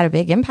it's had a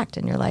big impact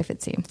in your life,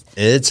 it seems.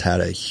 It's had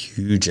a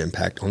huge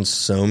impact on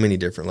so many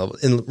different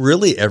levels, in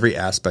really every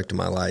aspect of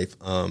my life.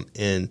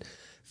 In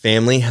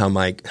family, how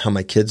my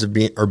kids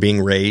are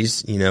being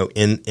raised,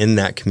 in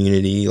that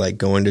community, like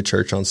going to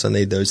church on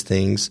Sunday, those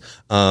things.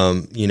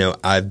 I'm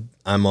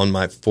on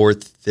my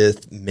 4th,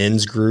 5th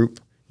men's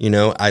group.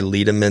 I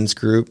lead a men's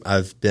group.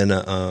 I've been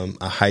a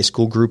high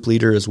school group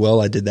leader as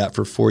well. I did that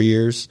for 4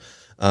 years.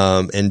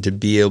 And to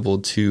be able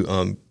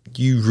to,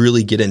 you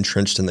really get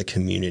entrenched in the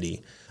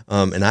community.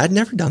 And I'd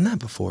never done that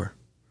before.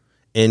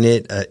 And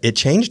it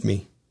changed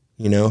me,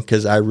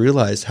 because I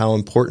realized how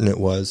important it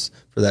was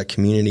for that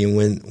community.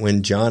 And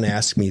when John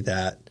asked me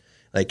that,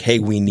 like, hey,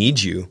 we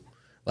need you,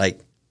 like,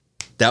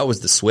 that was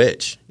the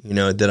switch,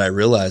 that I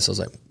realized. I was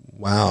like,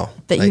 wow.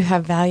 That you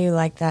have value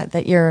like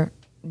that you're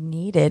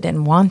needed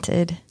and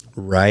wanted.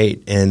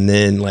 Right. And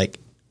then like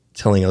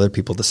telling other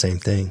people the same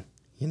thing,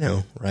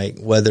 right?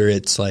 Whether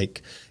it's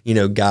like,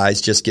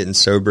 guys just getting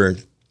sober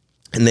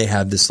and they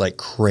have this like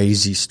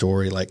crazy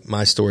story, like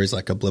my story is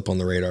like a blip on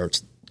the radar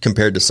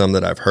compared to some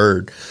that I've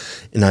heard.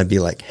 And I'd be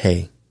like,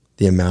 hey,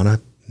 the amount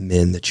of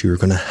men that you are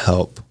going to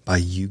help by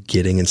you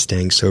getting and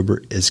staying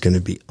sober is going to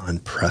be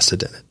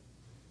unprecedented.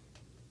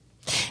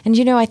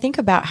 And, I think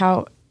about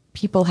how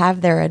people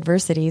have their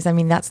adversities. I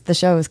mean, the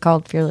show is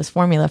called Fearless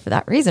Formula for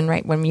that reason,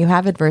 right? When you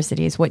have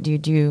adversities, what do you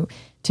do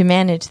to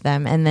manage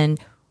them? And then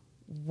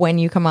when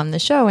you come on the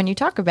show and you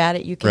talk about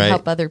it, you can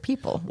help other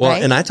people. Well,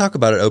 right? And I talk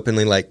about it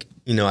openly. Like,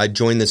 I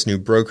joined this new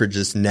brokerage,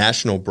 this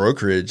national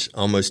brokerage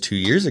almost 2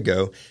 years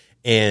ago.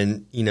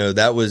 And,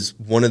 that was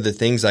one of the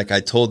things, like I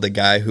told the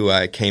guy who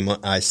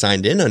I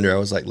signed in under, I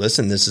was like,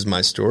 listen, this is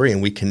my story.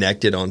 And we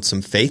connected on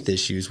some faith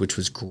issues, which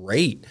was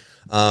great.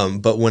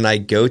 But when I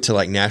go to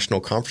like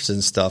national conferences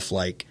and stuff,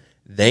 like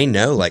they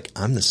know, like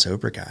I'm the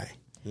sober guy,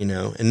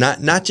 and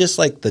not just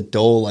like the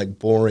dull, like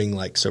boring,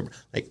 like sober,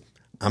 like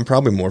I'm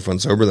probably more fun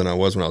sober than I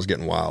was when I was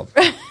getting wild.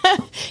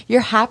 You're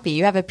happy.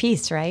 You have a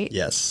peace, right?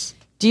 Yes.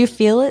 Do you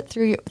feel it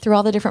through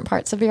all the different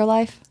parts of your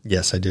life?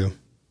 Yes, I do.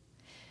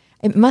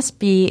 It must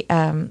be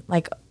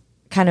like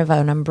kind of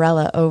an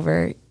umbrella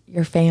over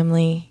your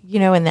family,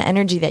 and the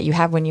energy that you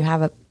have when you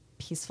have a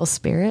peaceful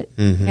spirit,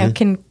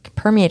 can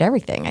permeate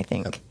everything, I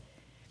think. Yep.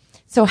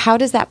 So how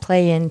does that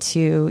play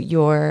into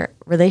your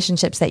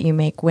relationships that you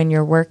make when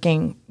you're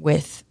working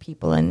with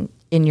people in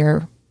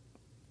your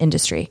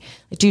industry?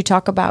 Like, do you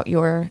talk about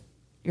your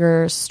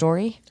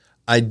story?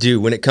 I do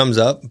when it comes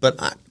up,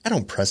 but I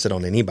don't press it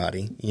on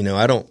anybody.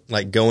 I don't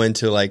like go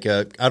into like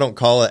I don't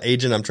call an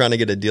agent I'm trying to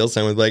get a deal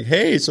signed with like,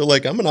 hey, so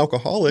like I'm an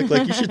alcoholic,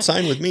 like you should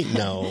sign with me.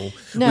 No,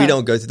 we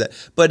don't go through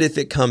that. But if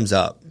it comes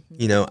up,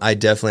 I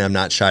definitely am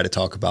not shy to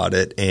talk about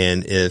it.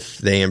 And if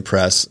they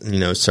impress,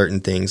 certain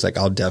things, like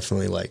I'll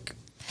definitely like.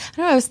 I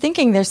don't know, I was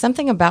thinking there's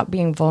something about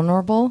being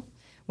vulnerable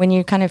when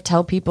you kind of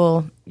tell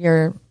people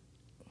your,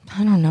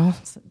 I don't know,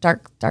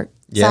 dark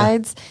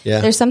sides. Yeah.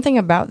 There's something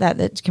about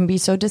that can be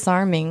so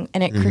disarming,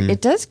 and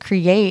it does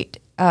create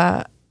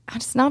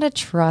it's not a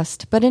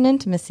trust, but an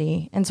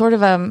intimacy and sort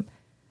of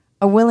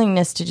a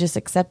willingness to just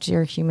accept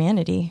your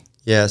humanity.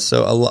 Yeah,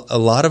 so a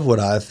lot of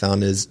what I've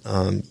found is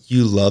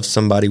you love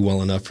somebody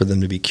well enough for them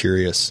to be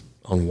curious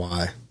on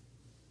why.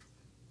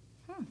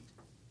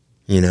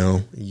 You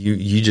know,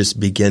 you just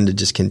begin to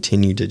just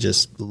continue to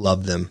just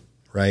love them,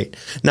 right?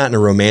 Not in a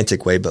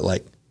romantic way, but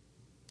like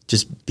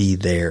just be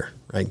there,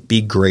 right?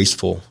 Be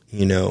graceful,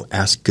 you know,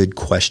 ask good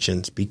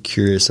questions, be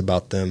curious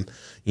about them,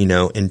 you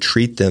know, and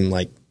treat them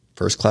like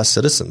first-class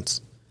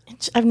citizens.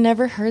 I've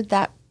never heard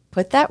that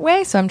put that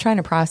way, so I'm trying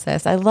to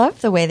process. I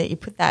love the way that you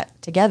put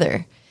that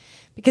together.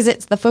 Because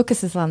the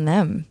focus is on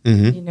them,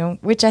 you know,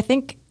 which I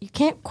think you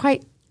can't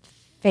quite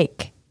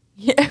fake.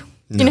 You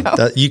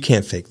know? You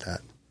can't fake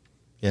that.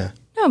 Yeah.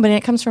 No, but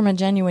it comes from a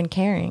genuine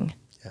caring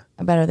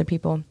about other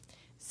people.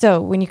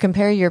 So when you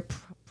compare your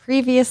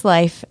previous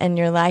life and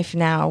your life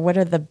now, what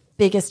are the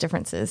biggest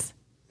differences?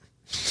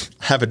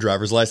 Have a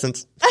driver's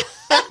license.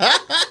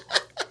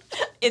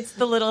 It's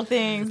the little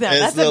things.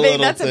 That's a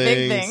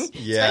big thing,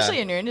 especially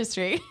in your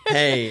industry.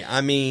 Hey,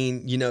 I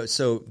mean, you know,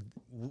 so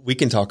we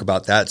can talk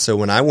about that. So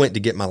when I went to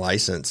get my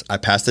license, I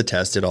passed the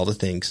test, did all the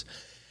things.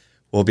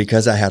 Well,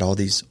 because I had all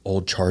these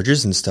old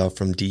charges and stuff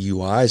from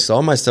DUI, so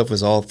all my stuff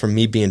was all from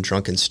me being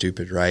drunk and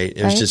stupid, right?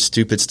 It was just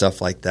stupid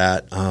stuff like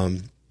that.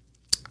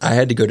 I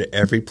had to go to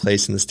every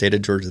place in the state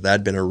of Georgia that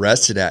I'd been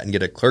arrested at and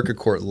get a clerk of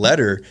court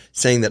letter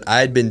saying that I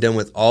had been done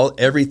with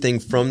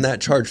everything from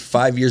that charge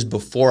 5 years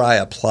before I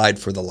applied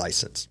for the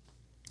license.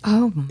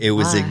 Oh, my. It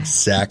was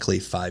exactly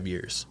 5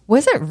 years.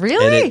 Was it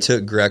really? And it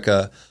took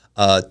Greca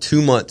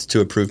 2 months to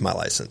approve my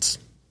license.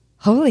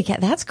 Holy cow,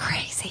 that's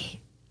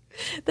crazy.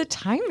 The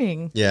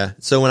timing. Yeah.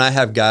 So when I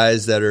have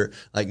guys that are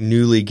like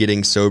newly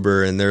getting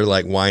sober and they're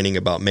like whining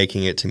about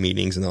making it to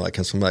meetings and they're like,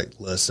 I'm like,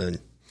 listen,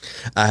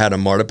 I had a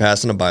MARTA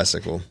pass and a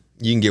bicycle.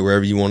 You can get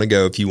wherever you want to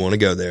go if you want to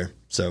go there.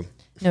 So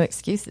no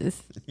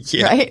excuses.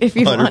 Yeah, right? If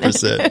you 100%. Want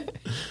it.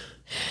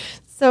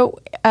 So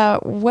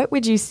what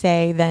would you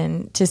say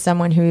then to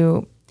someone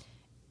who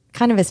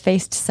kind of has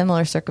faced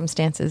similar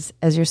circumstances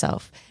as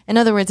yourself? In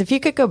other words, if you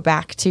could go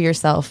back to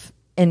yourself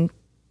and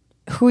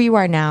who you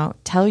are now,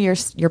 tell your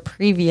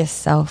previous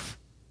self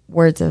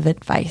words of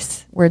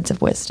advice, words of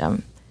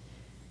wisdom,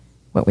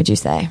 what would you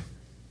say?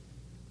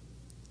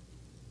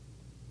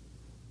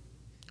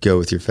 Go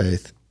with your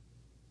faith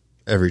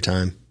every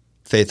time.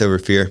 Faith over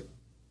fear.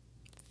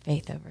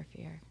 Faith over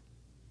fear.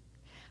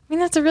 I mean,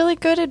 that's a really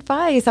good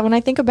advice. When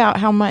I think about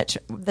how much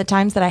the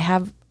times that I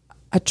have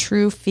a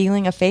true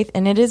feeling of faith,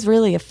 and it is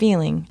really a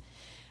feeling,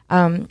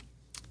 like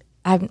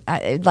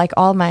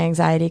all my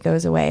anxiety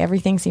goes away.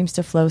 Everything seems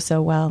to flow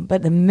so well.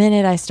 But the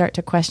minute I start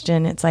to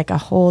question, it's like a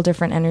whole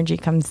different energy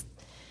comes.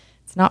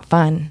 It's not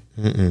fun.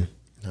 Not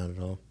at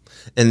all.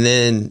 And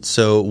then,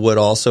 so what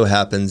also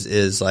happens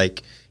is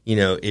like, you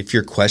know, if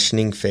you're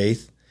questioning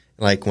faith,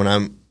 like when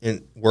I'm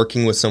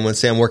working with someone,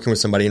 say I'm working with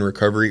somebody in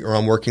recovery or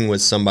I'm working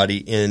with somebody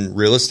in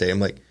real estate, I'm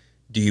like,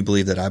 do you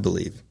believe that I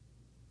believe?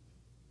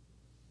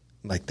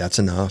 Like, that's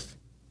enough.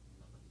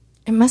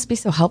 It must be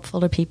so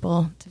helpful to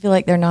people to feel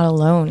like they're not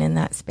alone in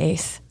that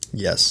space.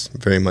 Yes,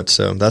 very much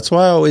so. That's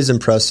why I always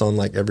impress on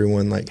like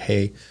everyone, like,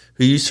 hey,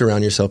 who you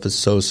surround yourself is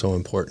so, so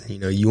important. You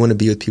know, you want to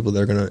be with people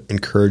that are going to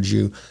encourage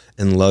you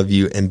and love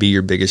you and be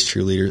your biggest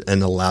cheerleader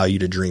and allow you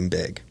to dream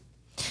big.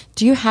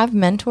 Do you have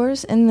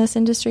mentors in this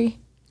industry?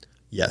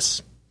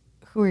 Yes.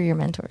 Who are your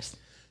mentors?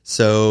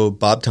 So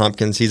Bob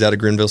Tompkins, he's out of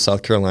Greenville,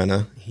 South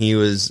Carolina.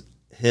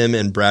 Him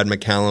and Brad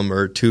McCallum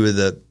are two of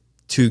the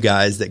two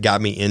guys that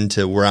got me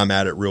into where I'm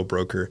at Real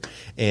Broker.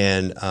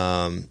 And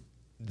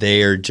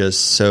they are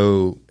just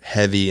so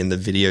heavy in the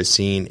video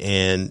scene.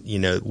 And, you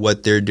know,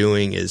 what they're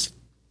doing is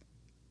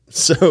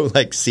so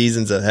like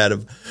seasons ahead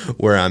of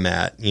where I'm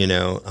at, you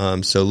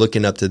know. So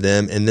looking up to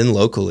them. And then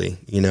locally,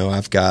 you know,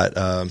 I've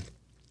got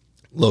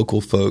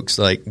local folks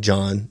like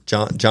John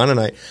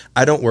and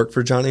I don't work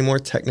for John anymore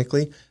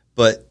technically,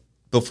 but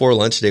before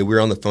lunch today, we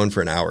were on the phone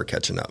for an hour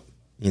catching up,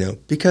 you know,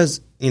 because,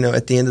 you know,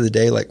 at the end of the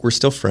day, like we're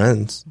still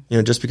friends, you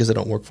know, just because I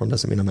don't work for him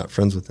doesn't mean I'm not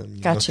friends with him.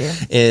 Got you.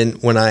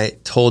 And when I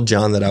told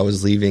John that I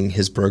was leaving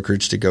his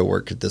brokerage to go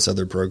work at this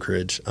other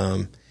brokerage,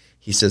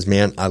 he says,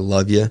 man, I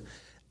love you.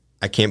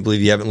 I can't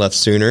believe you haven't left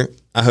sooner.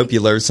 I hope you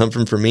learned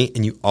something from me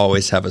and you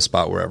always have a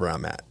spot wherever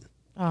I'm at.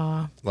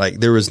 Aww. Like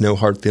there was no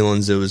hard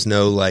feelings. There was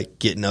no like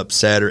getting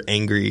upset or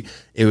angry.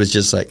 It was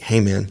just like, hey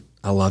man,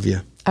 I love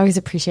you. I always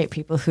appreciate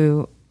people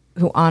who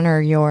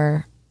honor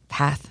your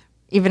path,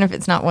 even if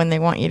it's not one they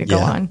want you to go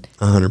on.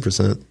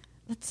 100%.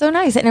 That's so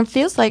nice. And it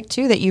feels like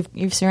too that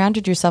you've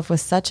surrounded yourself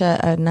with such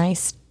a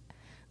nice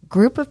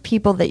group of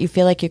people that you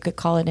feel like you could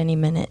call at any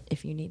minute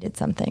if you needed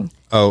something.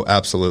 Oh,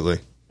 absolutely.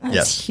 That's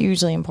yes.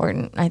 hugely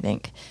important, I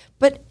think.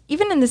 But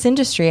even in this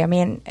industry, I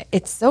mean,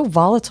 it's so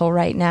volatile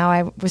right now.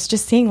 I was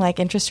just seeing like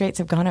interest rates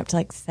have gone up to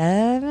like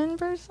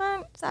 7%. Is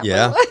that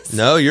yeah. what it was?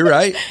 No, you're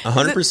right.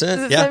 100%. Is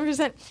it yeah.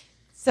 7%?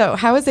 So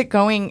how is it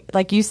going?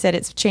 Like you said,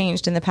 it's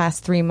changed in the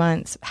past 3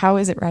 months. How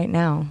is it right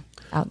now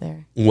out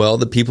there? Well,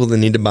 the people that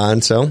need to buy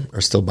and sell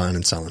are still buying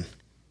and selling.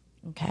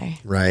 Okay.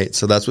 Right.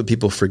 So that's what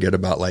people forget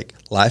about. Like,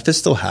 life is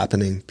still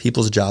happening.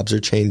 People's jobs are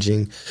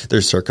changing.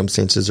 Their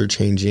circumstances are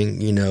changing.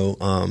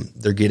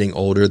 They're getting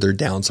older. They're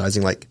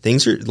downsizing. Like,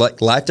 things are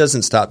like, life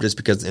doesn't stop just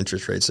because the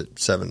interest rate's at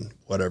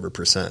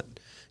 7%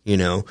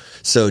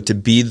 So to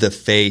be the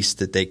face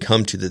that they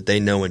come to, that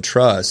they know and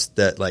trust,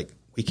 that like,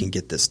 we can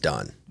get this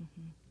done.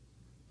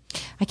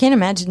 I can't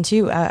imagine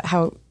too,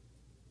 how,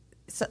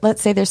 so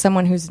let's say there's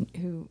someone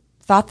who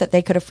thought that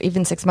they could have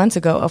even 6 months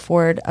ago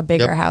afford a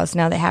bigger house.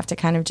 Now they have to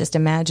kind of just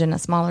imagine a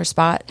smaller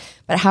spot,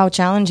 but how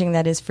challenging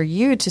that is for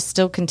you to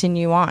still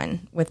continue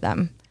on with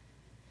them.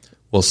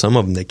 Well, some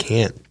of them, they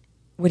can't.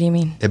 What do you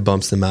mean? It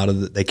bumps them out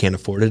of they can't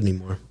afford it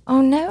anymore.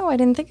 Oh no, I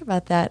didn't think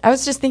about that. I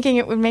was just thinking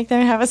it would make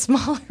them have a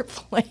smaller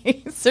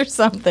place or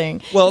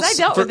something. Well, I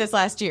dealt with this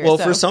last year. Well,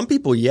 for some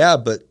people, yeah,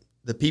 but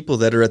the people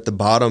that are at the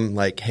bottom,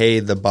 like, hey,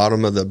 the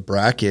bottom of the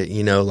bracket,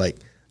 like,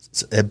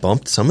 it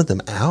bumped some of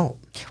them out.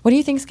 What do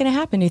you think is going to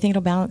happen? Do you think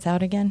it'll balance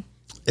out again?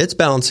 It's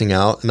balancing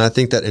out, and I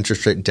think that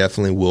interest rate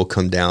definitely will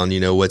come down.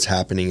 What's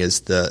happening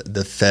is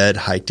the Fed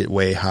hiked it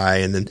way high,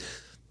 and then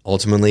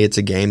ultimately it's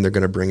a game. They're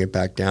going to bring it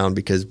back down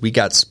because we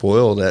got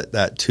spoiled at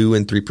that 2%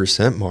 and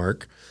 3%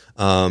 mark.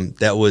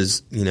 That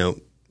was,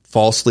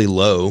 falsely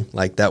low.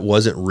 Like, that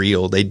wasn't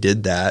real. They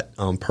did that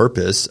on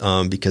purpose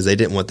because they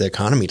didn't want the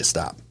economy to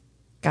stop.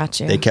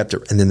 Gotcha. They kept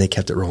it, and then they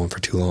kept it rolling for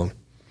too long.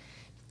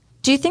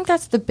 Do you think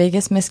that's the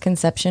biggest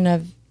misconception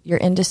of your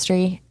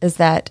industry, is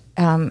that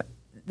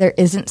there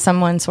isn't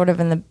someone sort of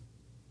in the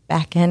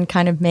back end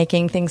kind of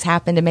making things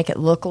happen to make it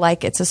look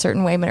like it's a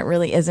certain way, but it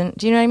really isn't?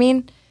 Do you know what I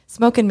mean?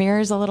 Smoke and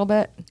mirrors a little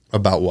bit.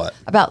 About what?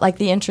 About like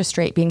the interest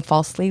rate being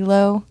falsely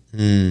low.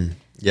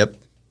 Yep.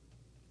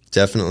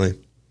 Definitely.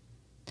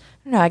 I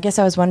don't know. I guess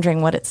I was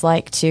wondering what it's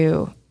like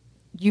to,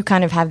 you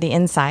kind of have the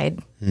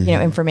inside,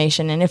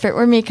 information. And if it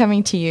were me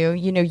coming to you,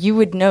 you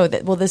would know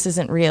that, well, this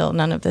isn't real.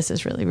 None of this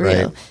is really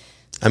real. Right.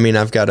 I mean,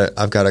 I've got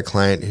a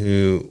client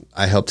who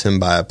I helped him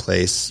buy a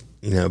place,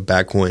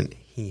 back when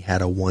he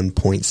had a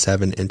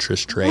 1.7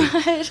 interest rate.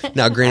 What?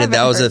 Now, granted,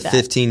 that was a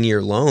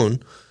 15-year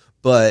loan,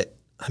 but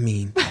I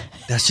mean,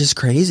 that's just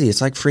crazy.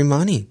 It's like free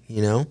money,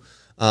 So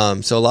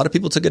a lot of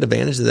people took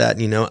advantage of that.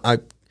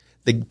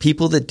 The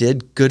people that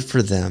did, good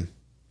for them,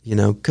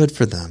 good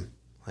for them.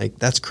 Like,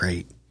 that's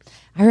great.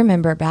 I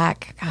remember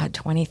back,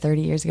 20,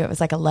 30 years ago, it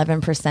was like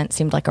 11%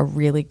 seemed like a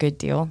really good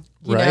deal.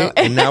 Right.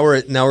 And now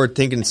we're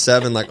thinking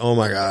 7, like, oh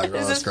my God,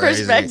 this that's is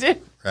crazy.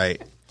 Perspective. Right.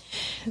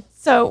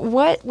 So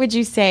what would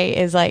you say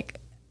is like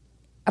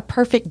a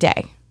perfect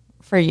day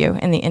for you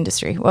in the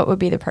industry? What would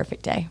be the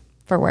perfect day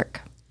for work?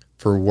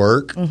 For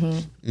work?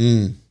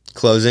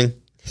 Closing.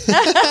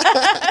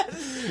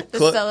 The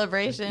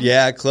celebration.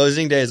 Yeah,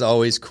 closing day is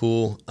always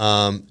cool.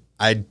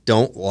 I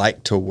don't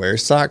like to wear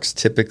socks.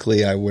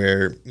 Typically, I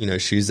wear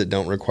shoes that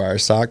don't require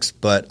socks.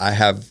 But I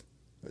have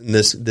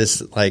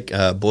this like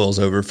boils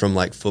over from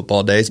like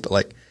football days. But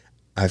like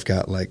I've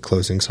got like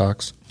closing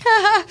socks.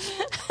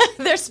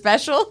 They're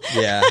special.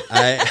 Yeah,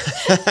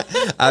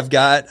 I've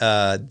got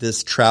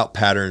this trout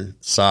pattern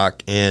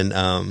sock,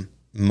 and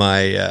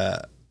my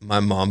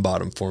mom bought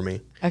them for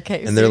me.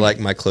 Okay. And they're like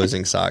my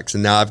closing socks.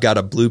 And now I've got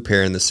a blue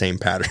pair in the same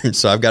pattern.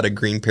 So I've got a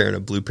green pair and a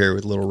blue pair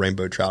with little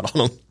rainbow trout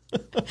on them.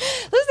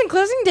 Listen,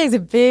 closing day is a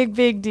big,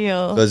 big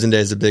deal. Closing day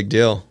is a big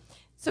deal.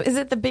 So is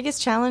it the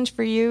biggest challenge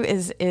for you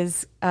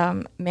is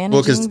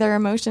managing their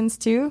emotions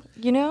too,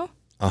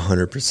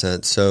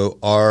 100%.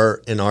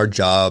 So in our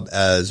job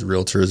as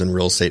realtors and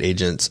real estate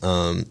agents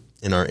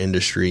in our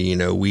industry,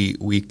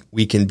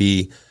 we can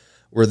be,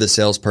 we're the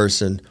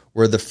salesperson,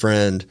 we're the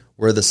friend,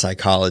 we're the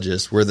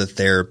psychologist, we're the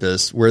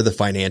therapist, we're the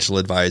financial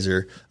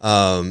advisor.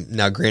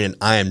 Now, granted,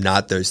 I am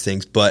not those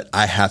things, but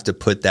I have to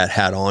put that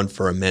hat on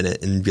for a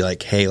minute and be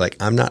like, hey, like,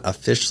 I'm not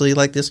officially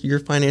like this, your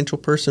financial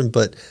person,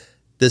 but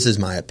this is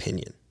my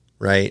opinion,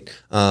 right?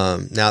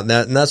 And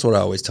that's what I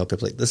always tell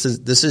people. Like, this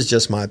is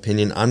just my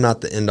opinion. I'm not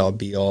the end all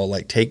be all.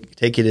 Like,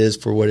 take it as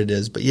for what it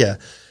is. But yeah,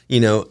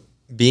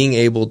 being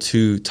able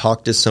to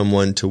talk to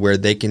someone to where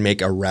they can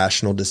make a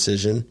rational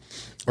decision,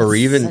 or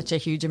even such a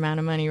huge amount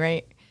of money,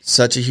 right?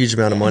 Such a huge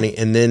amount of money.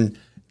 And then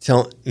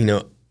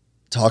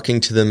talking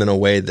to them in a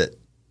way that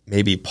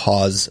maybe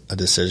pause a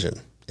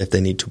decision if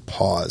they need to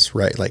pause,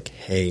 right? Like,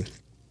 hey,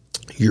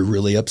 you're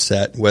really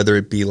upset, whether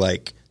it be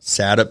like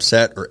sad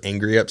upset or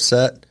angry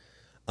upset.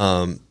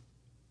 Take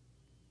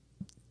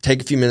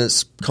a few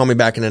minutes, call me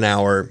back in an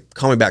hour,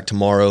 call me back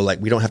tomorrow. Like,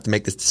 we don't have to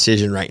make this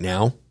decision right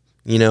now,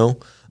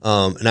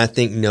 And I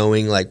think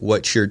knowing like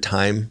what your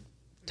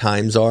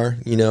times are,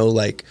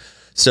 like,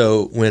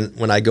 so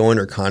when I go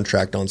under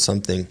contract on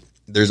something,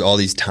 there's all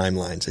these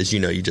timelines. As you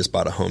know, you just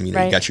bought a home,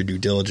 right. You got your due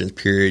diligence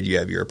period, you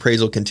have your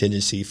appraisal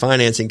contingency,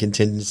 financing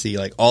contingency,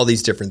 like all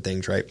these different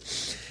things, right?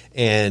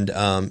 And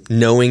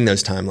knowing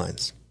those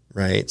timelines,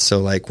 right? So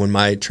like when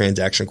my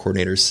transaction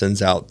coordinator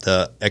sends out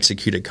the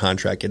executed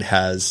contract, it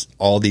has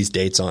all these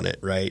dates on it,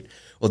 right?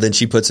 Well, then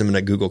she puts them in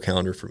a Google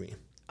Calendar for me.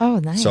 Oh,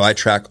 nice. So I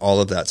track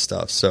all of that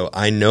stuff. So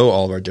I know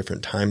all of our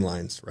different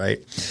timelines,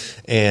 right?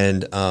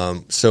 And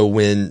so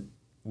when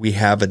we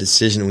have a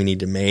decision we need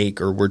to make,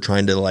 or we're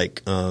trying to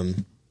like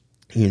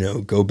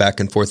go back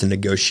and forth and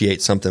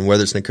negotiate something,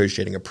 whether it's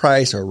negotiating a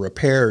price or a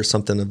repair or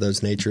something of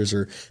those natures,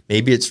 or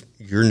maybe it's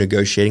you're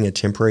negotiating a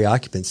temporary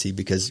occupancy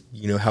because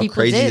you know how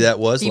crazy that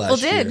was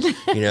last year.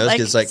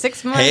 It's like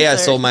 6 months. Hey, I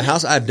sold my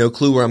house. I have no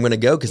clue where I'm going to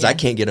go because I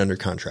can't get under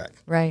contract.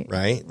 Right.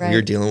 We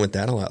were dealing with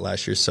that a lot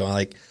last year. So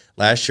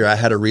last year I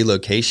had a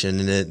relocation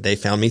and they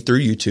found me through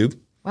YouTube.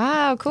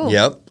 Wow, cool.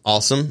 Yep,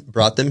 awesome.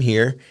 Brought them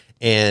here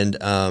and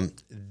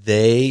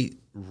they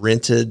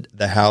rented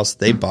the house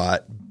they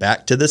bought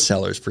back to the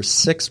sellers for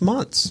 6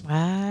 months.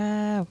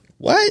 Wow.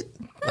 What?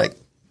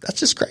 That's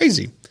just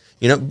crazy.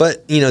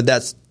 But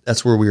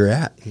that's where we were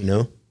at,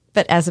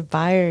 But as a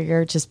buyer,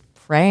 you're just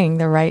praying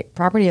the right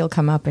property will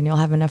come up and you'll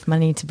have enough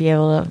money to be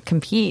able to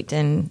compete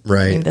and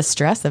the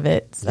stress of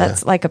it. So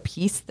that's like a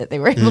piece that they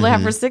were able to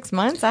have for 6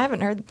 months. I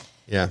haven't heard.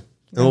 Yeah.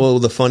 Well,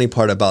 the funny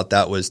part about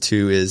that was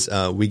too is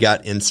we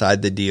got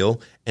inside the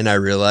deal and I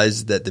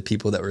realized that the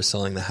people that were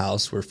selling the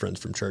house were friends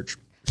from church.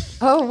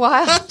 Oh,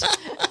 wow.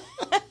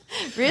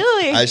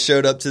 Really? I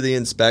showed up to the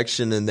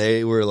inspection and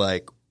they were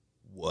like,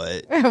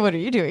 what? What are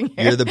you doing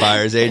here? You're the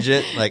buyer's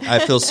agent? I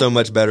feel so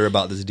much better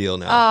about this deal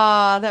now.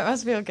 Oh, that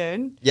must feel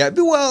good. Yeah.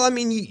 But, well, I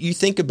mean, you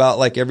think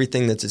about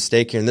everything that's at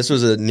stake here. And this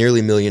was a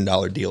nearly $1 million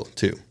deal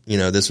too.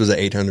 This was an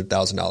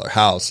 $800,000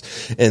 house.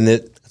 And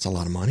that's a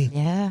lot of money.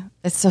 Yeah.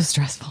 It's so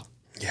stressful.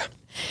 Yeah.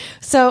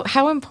 So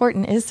how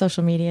important is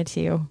social media to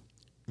you?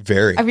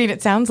 Very. I mean,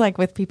 it sounds like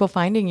with people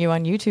finding you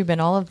on YouTube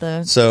and all of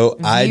the So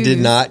views. I did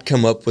not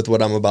come up with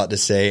what I'm about to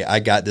say. I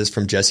got this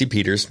from Jesse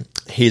Peters.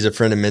 He's a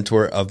friend and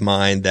mentor of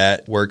mine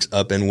that works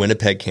up in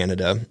Winnipeg,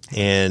 Canada.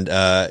 And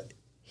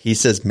he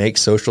says, make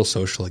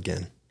social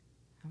again.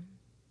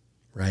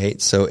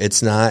 Right? So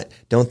it's not,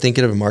 don't think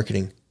of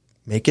marketing.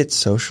 Make it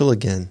social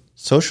again.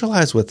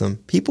 Socialize with them.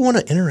 People want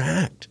to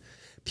interact.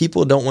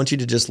 People don't want you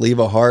to just leave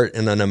a heart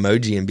and an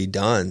emoji and be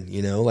done,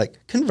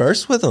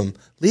 converse with them.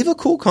 Leave a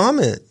cool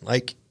comment.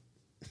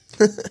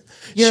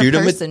 You're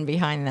a person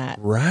behind that.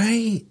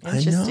 Right.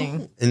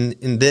 Interesting. I know.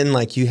 And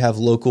then you have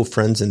local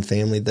friends and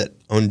family that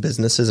own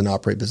businesses and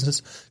operate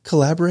business.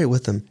 Collaborate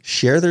with them.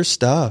 Share their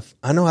stuff.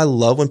 I know I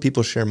love when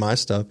people share my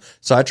stuff.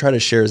 So I try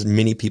to share as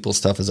many people's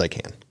stuff as I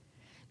can.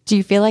 Do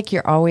you feel like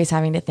you're always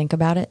having to think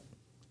about it?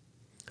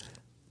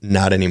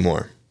 Not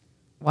anymore.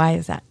 Why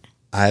is that?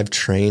 I've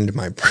trained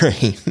my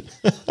brain.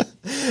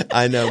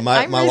 I know I'm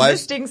my wife's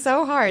resisting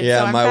so hard. Yeah,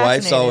 so I'm my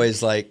wife's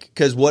fascinated. always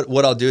because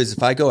what I'll do is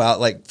if I go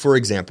out, for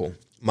example,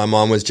 my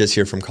mom was just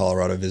here from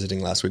Colorado visiting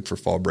last week for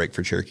fall break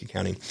for Cherokee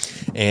County,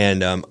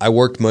 and I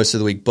worked most of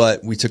the week,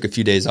 but we took a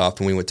few days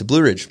off and we went to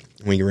Blue Ridge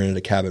and we rented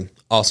a cabin,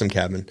 awesome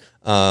cabin,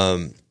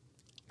 and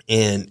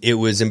it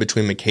was in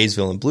between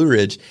McKaysville and Blue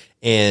Ridge,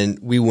 and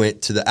we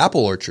went to the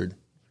apple orchard,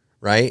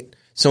 right?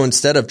 So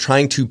instead of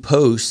trying to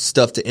post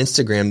stuff to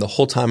Instagram the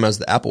whole time I was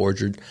at the apple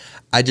orchard,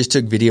 I just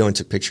took video and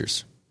took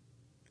pictures,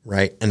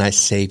 right? And I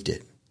saved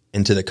it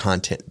into the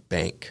content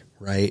bank,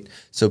 right?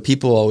 So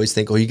people always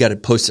think, oh, you got to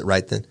post it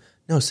right then.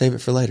 No, save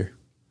it for later.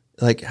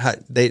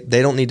 They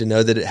don't need to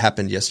know that it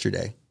happened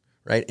yesterday,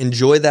 right?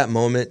 Enjoy that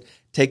moment.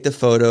 Take the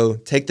photo,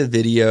 take the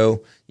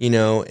video,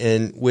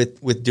 and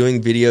with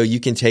doing video, you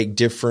can take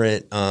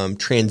different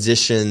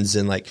transitions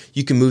and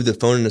you can move the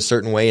phone in a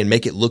certain way and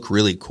make it look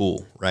really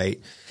cool, right?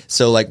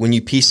 So when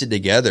you piece it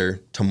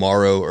together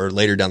tomorrow or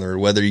later down the road,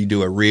 whether you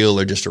do a reel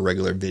or just a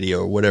regular video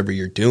or whatever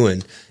you're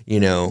doing,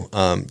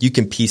 you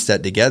can piece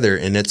that together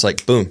and it's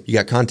boom, you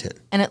got content.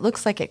 And it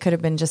looks like it could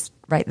have been just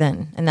right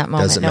then in that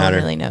moment. Doesn't no matter.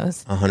 one really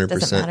knows. 100%.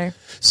 Doesn't matter.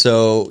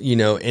 So,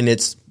 and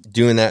it's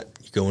doing that.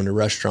 You go into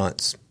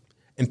restaurants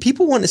and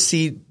people want to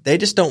see, they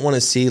just don't want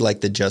to see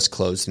the just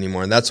closed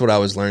anymore. And that's what I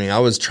was learning. I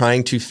was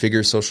trying to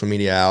figure social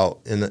media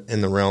out in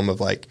the realm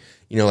of I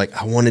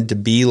wanted to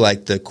be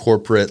the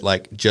corporate,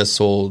 just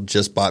sold,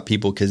 just bought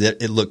people because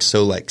it looks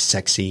so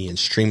sexy and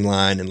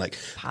streamlined and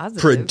positive.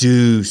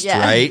 Produced,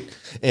 right?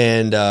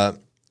 And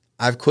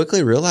I've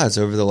quickly realized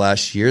over the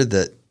last year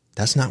that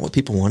that's not what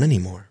people want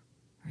anymore.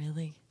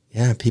 Really?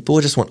 Yeah, people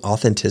just want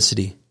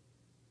authenticity.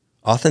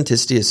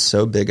 Authenticity is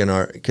so big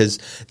in because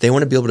they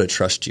want to be able to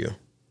trust you.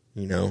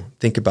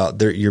 Think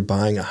about you're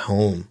buying a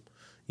home,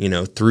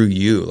 through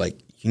you.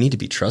 You need to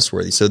be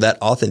trustworthy. So that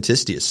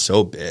authenticity is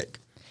so big.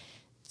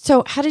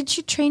 So how did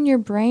you train your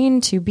brain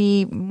to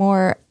be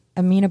more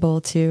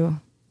amenable to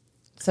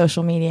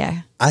social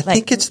media? I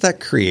think it's that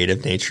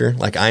creative nature.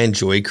 I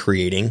enjoy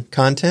creating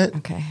content.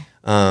 Okay.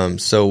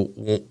 So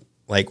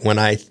when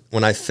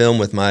I film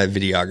with my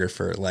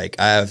videographer,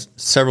 I have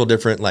several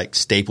different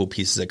staple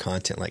pieces of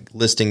content,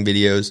 listing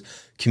videos,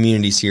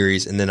 community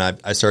series, and then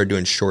I started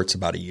doing shorts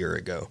about a year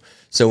ago.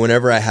 So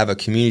whenever I have a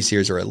community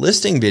series or a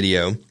listing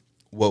video,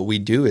 what we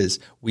do is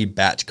we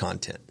batch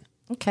content.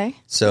 Okay.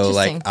 So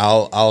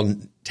I'll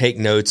take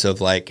notes of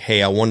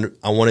hey, I want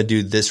to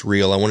do this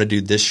reel. I want to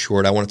do this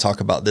short. I want to talk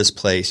about this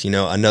place.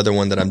 Another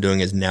one that I'm doing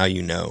is Now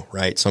You Know,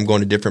 right? So I'm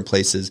going to different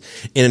places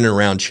in and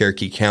around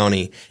Cherokee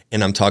County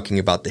and I'm talking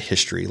about the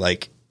history.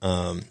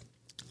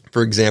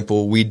 For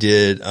example, we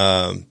did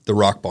the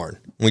Rock Barn.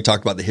 We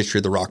talked about the history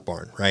of the Rock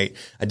Barn, right?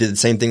 I did the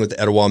same thing with the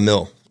Etowah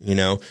Mill,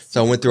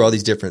 So I went through all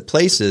these different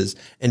places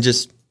and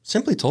just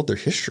simply told their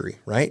history,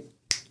 right?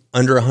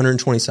 Under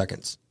 120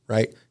 seconds,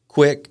 right?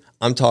 Quick,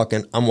 I'm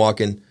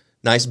walking,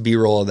 nice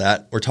B-roll of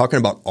that. We're talking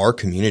about our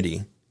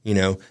community,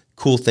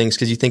 cool things.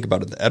 Because you think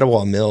about it, the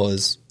Etowah Mill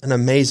is an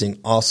amazing,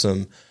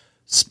 awesome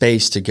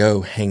space to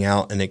go hang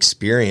out and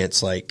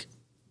experience, like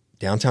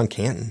downtown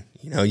Canton.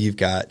 You've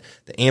got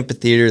the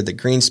amphitheater, the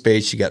green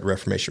space, you got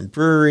Reformation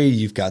Brewery,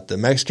 you've got the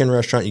Mexican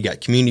restaurant, you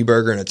got Community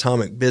Burger and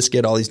Atomic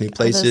Biscuit, all these new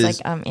places.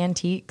 Those, like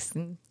antiques.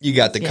 You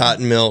got the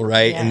Cotton Mill,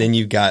 right? Yeah. And then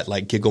you've got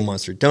like Giggle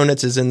Monster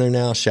Donuts is in there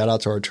now. Shout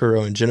out to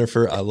Arturo and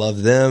Jennifer. I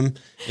love them.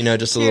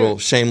 Just a little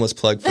shameless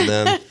plug for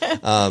them.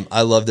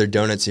 I love their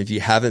donuts. If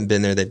you haven't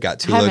been there, they've got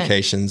two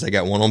locations. They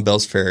got one on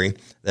Bells Ferry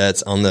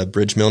that's on the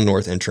Bridge Mill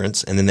North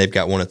entrance, and then they've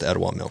got one at the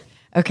Etowah Mill.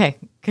 Okay,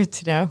 good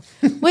to know.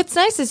 What's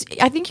nice is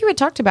I think you had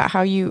talked about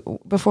how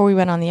before we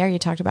went on the air, you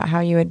talked about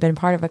how you had been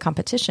part of a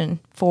competition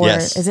for,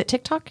 is it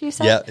TikTok you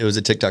said? Yeah, it was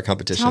a TikTok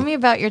competition. Tell me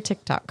about your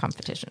TikTok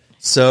competition.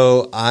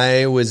 So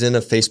I was in a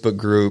Facebook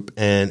group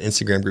and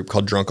Instagram group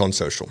called Drunk on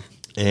Social.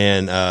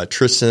 And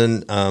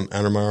Tristan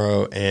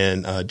Anamaro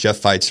and Jeff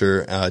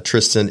Feitzer.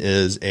 Tristan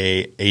is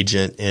a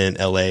agent in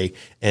LA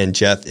and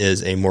Jeff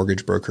is a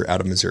mortgage broker out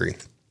of Missouri.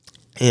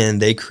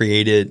 And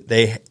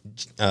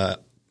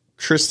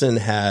Tristan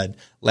had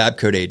Lab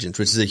Coat Agents,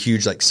 which is a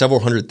huge, like several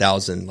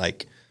 100,000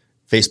 like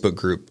Facebook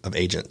group of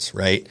agents,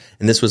 right?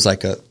 And this was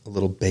like a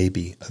little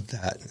baby of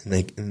that.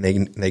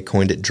 And they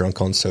coined it Drunk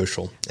on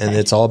Social. And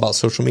it's all about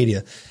social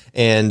media.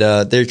 And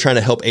they're trying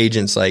to help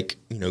agents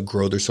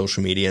grow their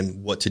social media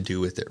and what to do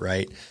with it,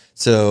 right?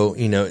 So,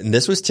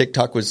 and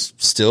TikTok was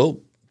still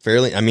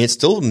fairly, it's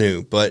still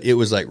new, but it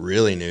was like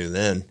really new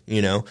then,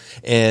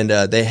 and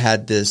they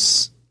had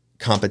this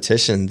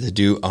competition to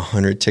do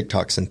 100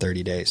 TikToks in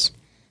 30 days.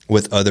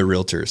 With other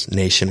realtors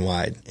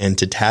nationwide and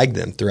to tag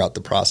them throughout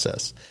the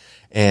process.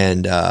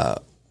 And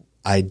I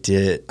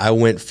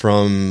went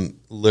from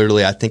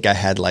literally, I think I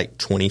had like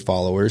 20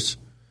 followers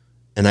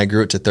and I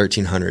grew it to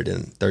 1,300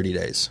 in 30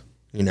 days,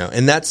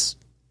 and that's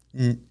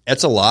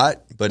a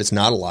lot, but it's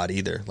not a lot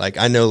either. Like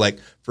I know, like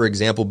for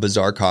example,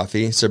 Bazaar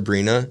Coffee,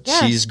 Sabrina,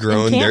 she's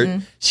grown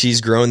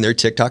their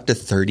TikTok to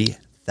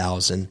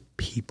 30,000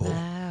 people.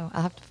 Wow.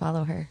 I'll have to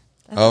follow her.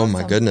 That's awesome.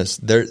 My goodness.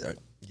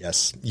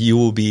 Yes, you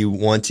will be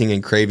wanting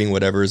and craving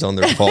whatever is on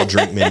their fall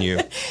drink menu.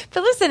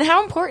 But listen,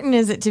 how important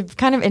is it to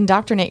kind of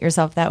indoctrinate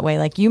yourself that way?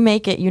 Like you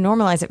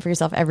normalize it for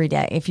yourself every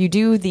day. If you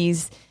do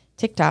these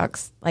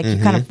TikToks, like you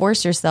kind of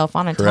force yourself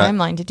on a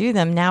timeline to do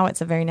them, now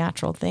it's a very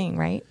natural thing,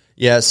 right?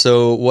 Yeah,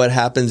 so what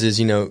happens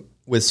is,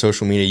 with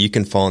social media, you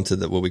can fall into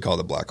what we call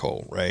the black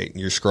hole, right?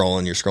 You're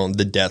scrolling,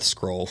 the death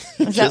scroll.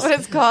 Is that what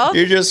it's called?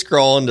 You're just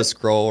scrolling to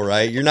scroll,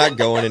 right? You're not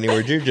going anywhere.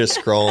 You're just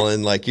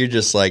scrolling. Like, you're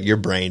just like, you're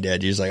brain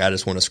dead. You're just like, I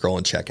just want to scroll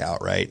and check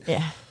out, right?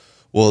 Yeah.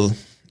 Well,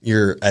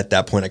 you're at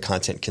that point a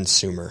content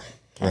consumer,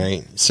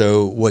 right?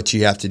 So what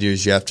you have to do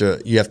is you have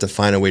to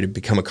find a way to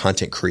become a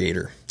content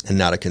creator and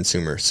not a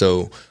consumer.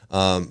 So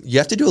you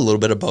have to do a little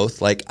bit of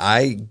both. Like,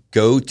 I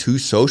go to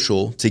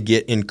social to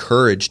get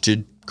encouraged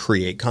to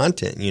create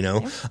content,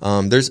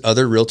 there's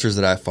other realtors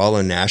that I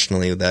follow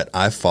nationally that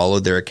I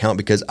followed their account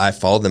because I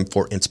follow them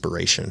for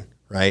inspiration,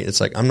 right? It's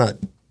like, I'm not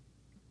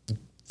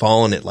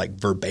following it like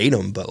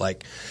verbatim, but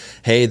like,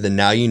 hey, the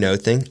Now You Know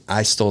thing,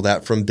 I stole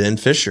that from Ben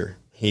Fisher.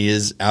 He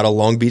is out of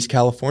Long Beach,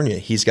 California.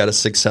 He's got a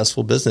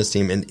successful business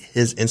team and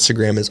his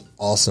Instagram is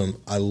awesome.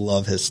 I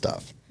love his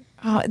stuff.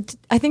 Oh,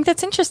 I think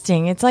that's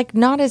interesting. It's like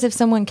not as if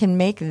someone can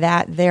make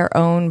that their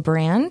own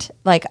brand.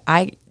 Like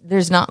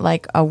there's not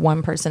like a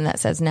one person that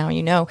says, now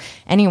you know.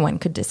 Anyone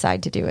could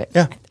decide to do it.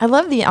 Yeah. I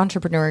love the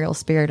entrepreneurial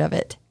spirit of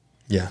it.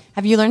 Yeah.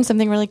 Have you learned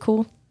something really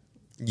cool?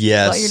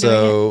 Yes.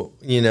 So,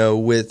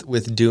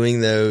 with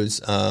doing those,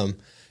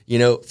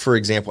 for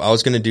example, I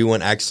was going to do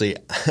one actually,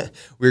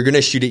 we were going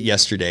to shoot it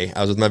yesterday.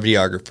 I was with my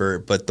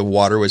videographer, but the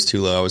water was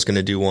too low. I was going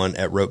to do one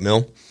at Rope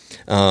Mill,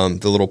 the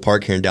little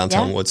park here in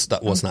downtown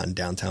Woodstock. Well, it's not in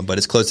downtown, but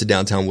it's close to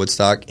downtown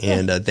Woodstock.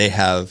 And they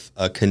have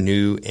a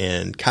canoe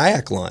and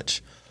kayak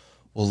launch.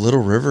 Well,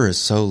 Little River is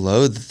so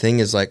low. The thing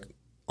is like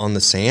on the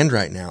sand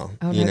right now,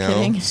 no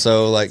kidding.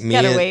 So like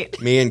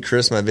me and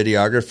Chris, my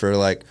videographer,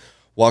 like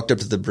walked up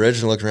to the bridge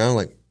and looked around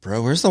like,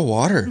 bro, where's the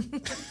water?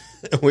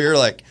 We were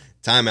like,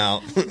 time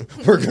out.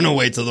 We're going to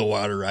wait till the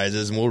water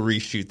rises and we'll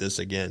reshoot this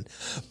again.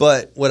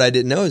 But what I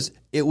didn't know is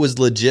it was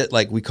legit.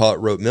 Like we call it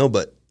Rope Mill,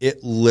 but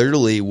it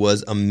literally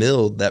was a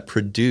mill that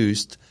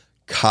produced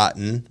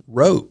cotton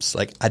ropes.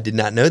 Like I did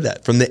not know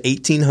that from the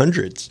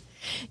 1800s.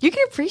 You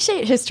can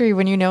appreciate history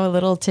when you know a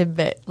little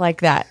tidbit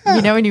like that.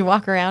 Yeah. When you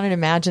walk around and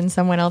imagine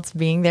someone else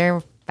being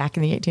there back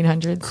in the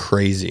 1800s.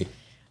 Crazy.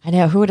 I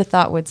know. Who would have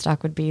thought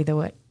Woodstock would be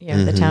the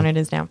town it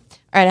is now? All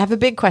right, I have a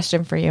big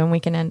question for you, and we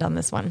can end on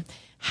this one.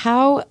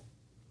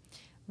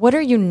 What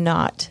are you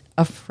not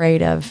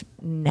afraid of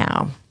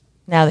now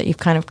that you've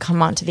kind of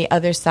come onto the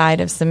other side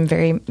of some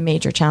very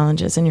major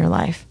challenges in your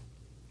life?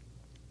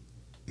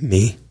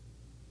 Me.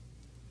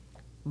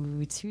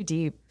 Ooh, too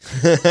deep.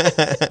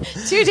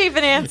 Too deep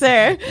an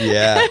answer.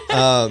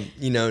 Yeah.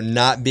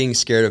 Not being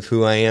scared of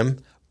who I am,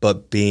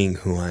 but being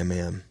who I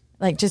am.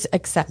 Like just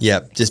accept.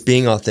 Yep. Just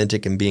being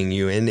authentic and being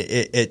you. And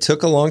it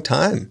took a long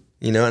time,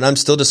 you know, and I'm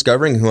still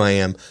discovering who I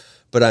am,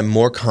 but I'm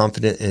more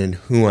confident in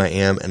who I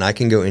am, and I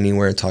can go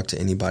anywhere and talk to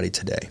anybody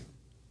today.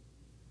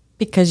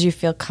 Because you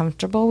feel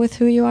comfortable with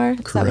who you are? Is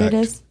Correct. that what it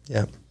is?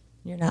 Yep.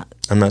 You're not.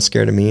 I'm not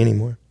scared of me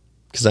anymore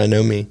because I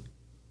know me.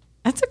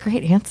 That's a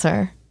great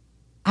answer.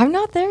 I'm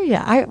not there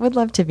yet. I would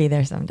love to be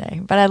there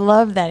someday. But I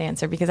love that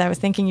answer because I was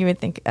thinking you would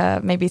think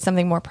maybe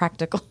something more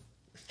practical.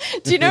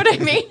 Do you know what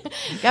I mean?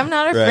 I'm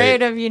not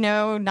afraid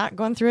of, not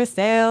going through a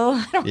sale.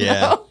 I don't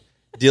know.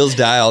 Deals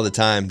die all the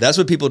time. That's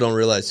what people don't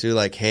realize too.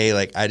 Like, hey,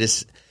 like I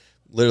just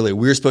literally,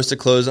 we were supposed to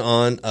close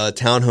on a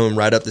townhome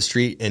right up the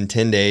street in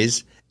 10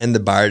 days. And the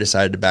buyer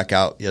decided to back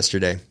out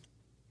yesterday.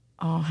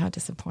 Oh, how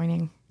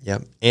disappointing.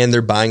 Yep. And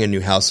they're buying a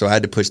new house. So I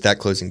had to push that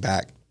closing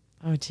back.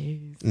 Oh,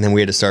 geez. And then we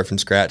had to start from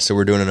scratch. So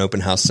we're doing an open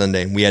house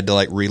Sunday. And we had to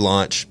like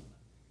relaunch.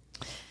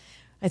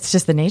 It's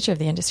just the nature of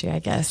the industry, I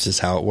guess. It's just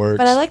how it works.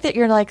 But I like that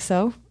you're like,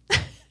 so.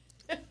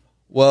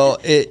 Well,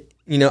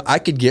 I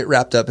could get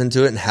wrapped up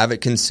into it and have it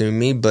consume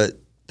me, but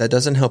that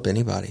doesn't help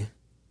anybody.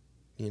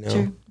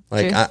 True.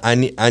 Like True.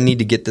 I need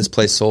to get this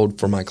place sold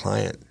for my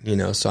client,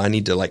 so I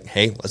need to like,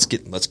 hey, let's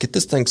get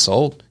this thing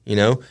sold.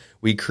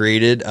 We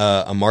created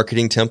a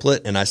marketing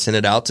template and I sent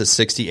it out to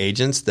 60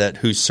 agents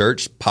whose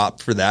search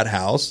popped for that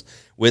house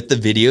with the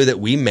video that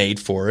we made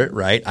for it.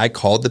 Right. I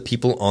called the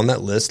people on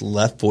that list,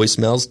 left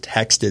voicemails,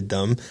 texted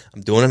them.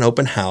 I'm doing an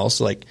open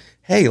house. Like,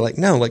 hey, like,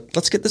 no, like,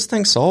 let's get this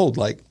thing sold.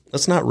 Like,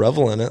 let's not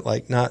revel in it.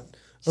 Like not,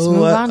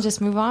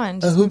 Just move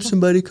on. I hope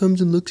somebody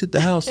comes and looks at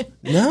the house.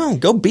 No,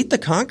 go beat the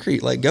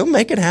concrete. Like, go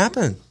make it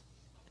happen.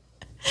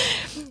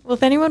 Well,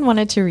 if anyone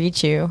wanted to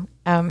reach you,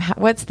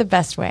 what's the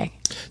best way?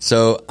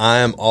 So I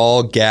am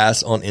all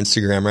gas on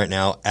Instagram right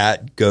now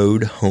at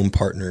Goad Home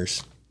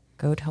Partners.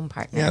 Goad Home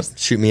Partners. Yep.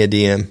 Shoot me a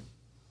DM.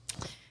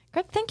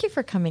 Greg, thank you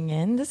for coming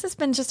in. This has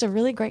been just a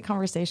really great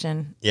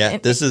conversation. Yeah,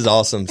 this is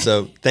awesome.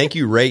 So thank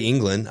you, Ray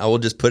England. I will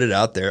just put it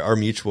out there, our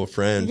mutual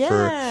friend,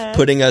 for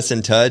putting us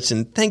in touch.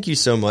 And thank you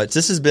so much.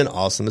 This has been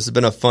awesome. This has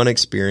been a fun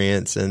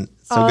experience and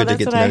so good to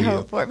get to know you. That's what I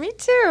hope for. Me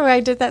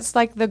too. That's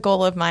like the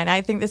goal of mine.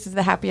 I think this is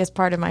the happiest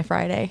part of my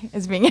Friday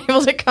is being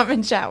able to come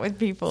and chat with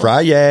people.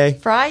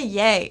 Friday. All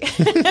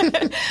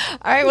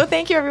right. Well,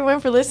 thank you everyone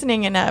for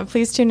listening. And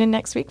please tune in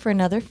next week for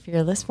another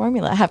Fearless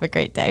Formula. Have a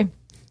great day.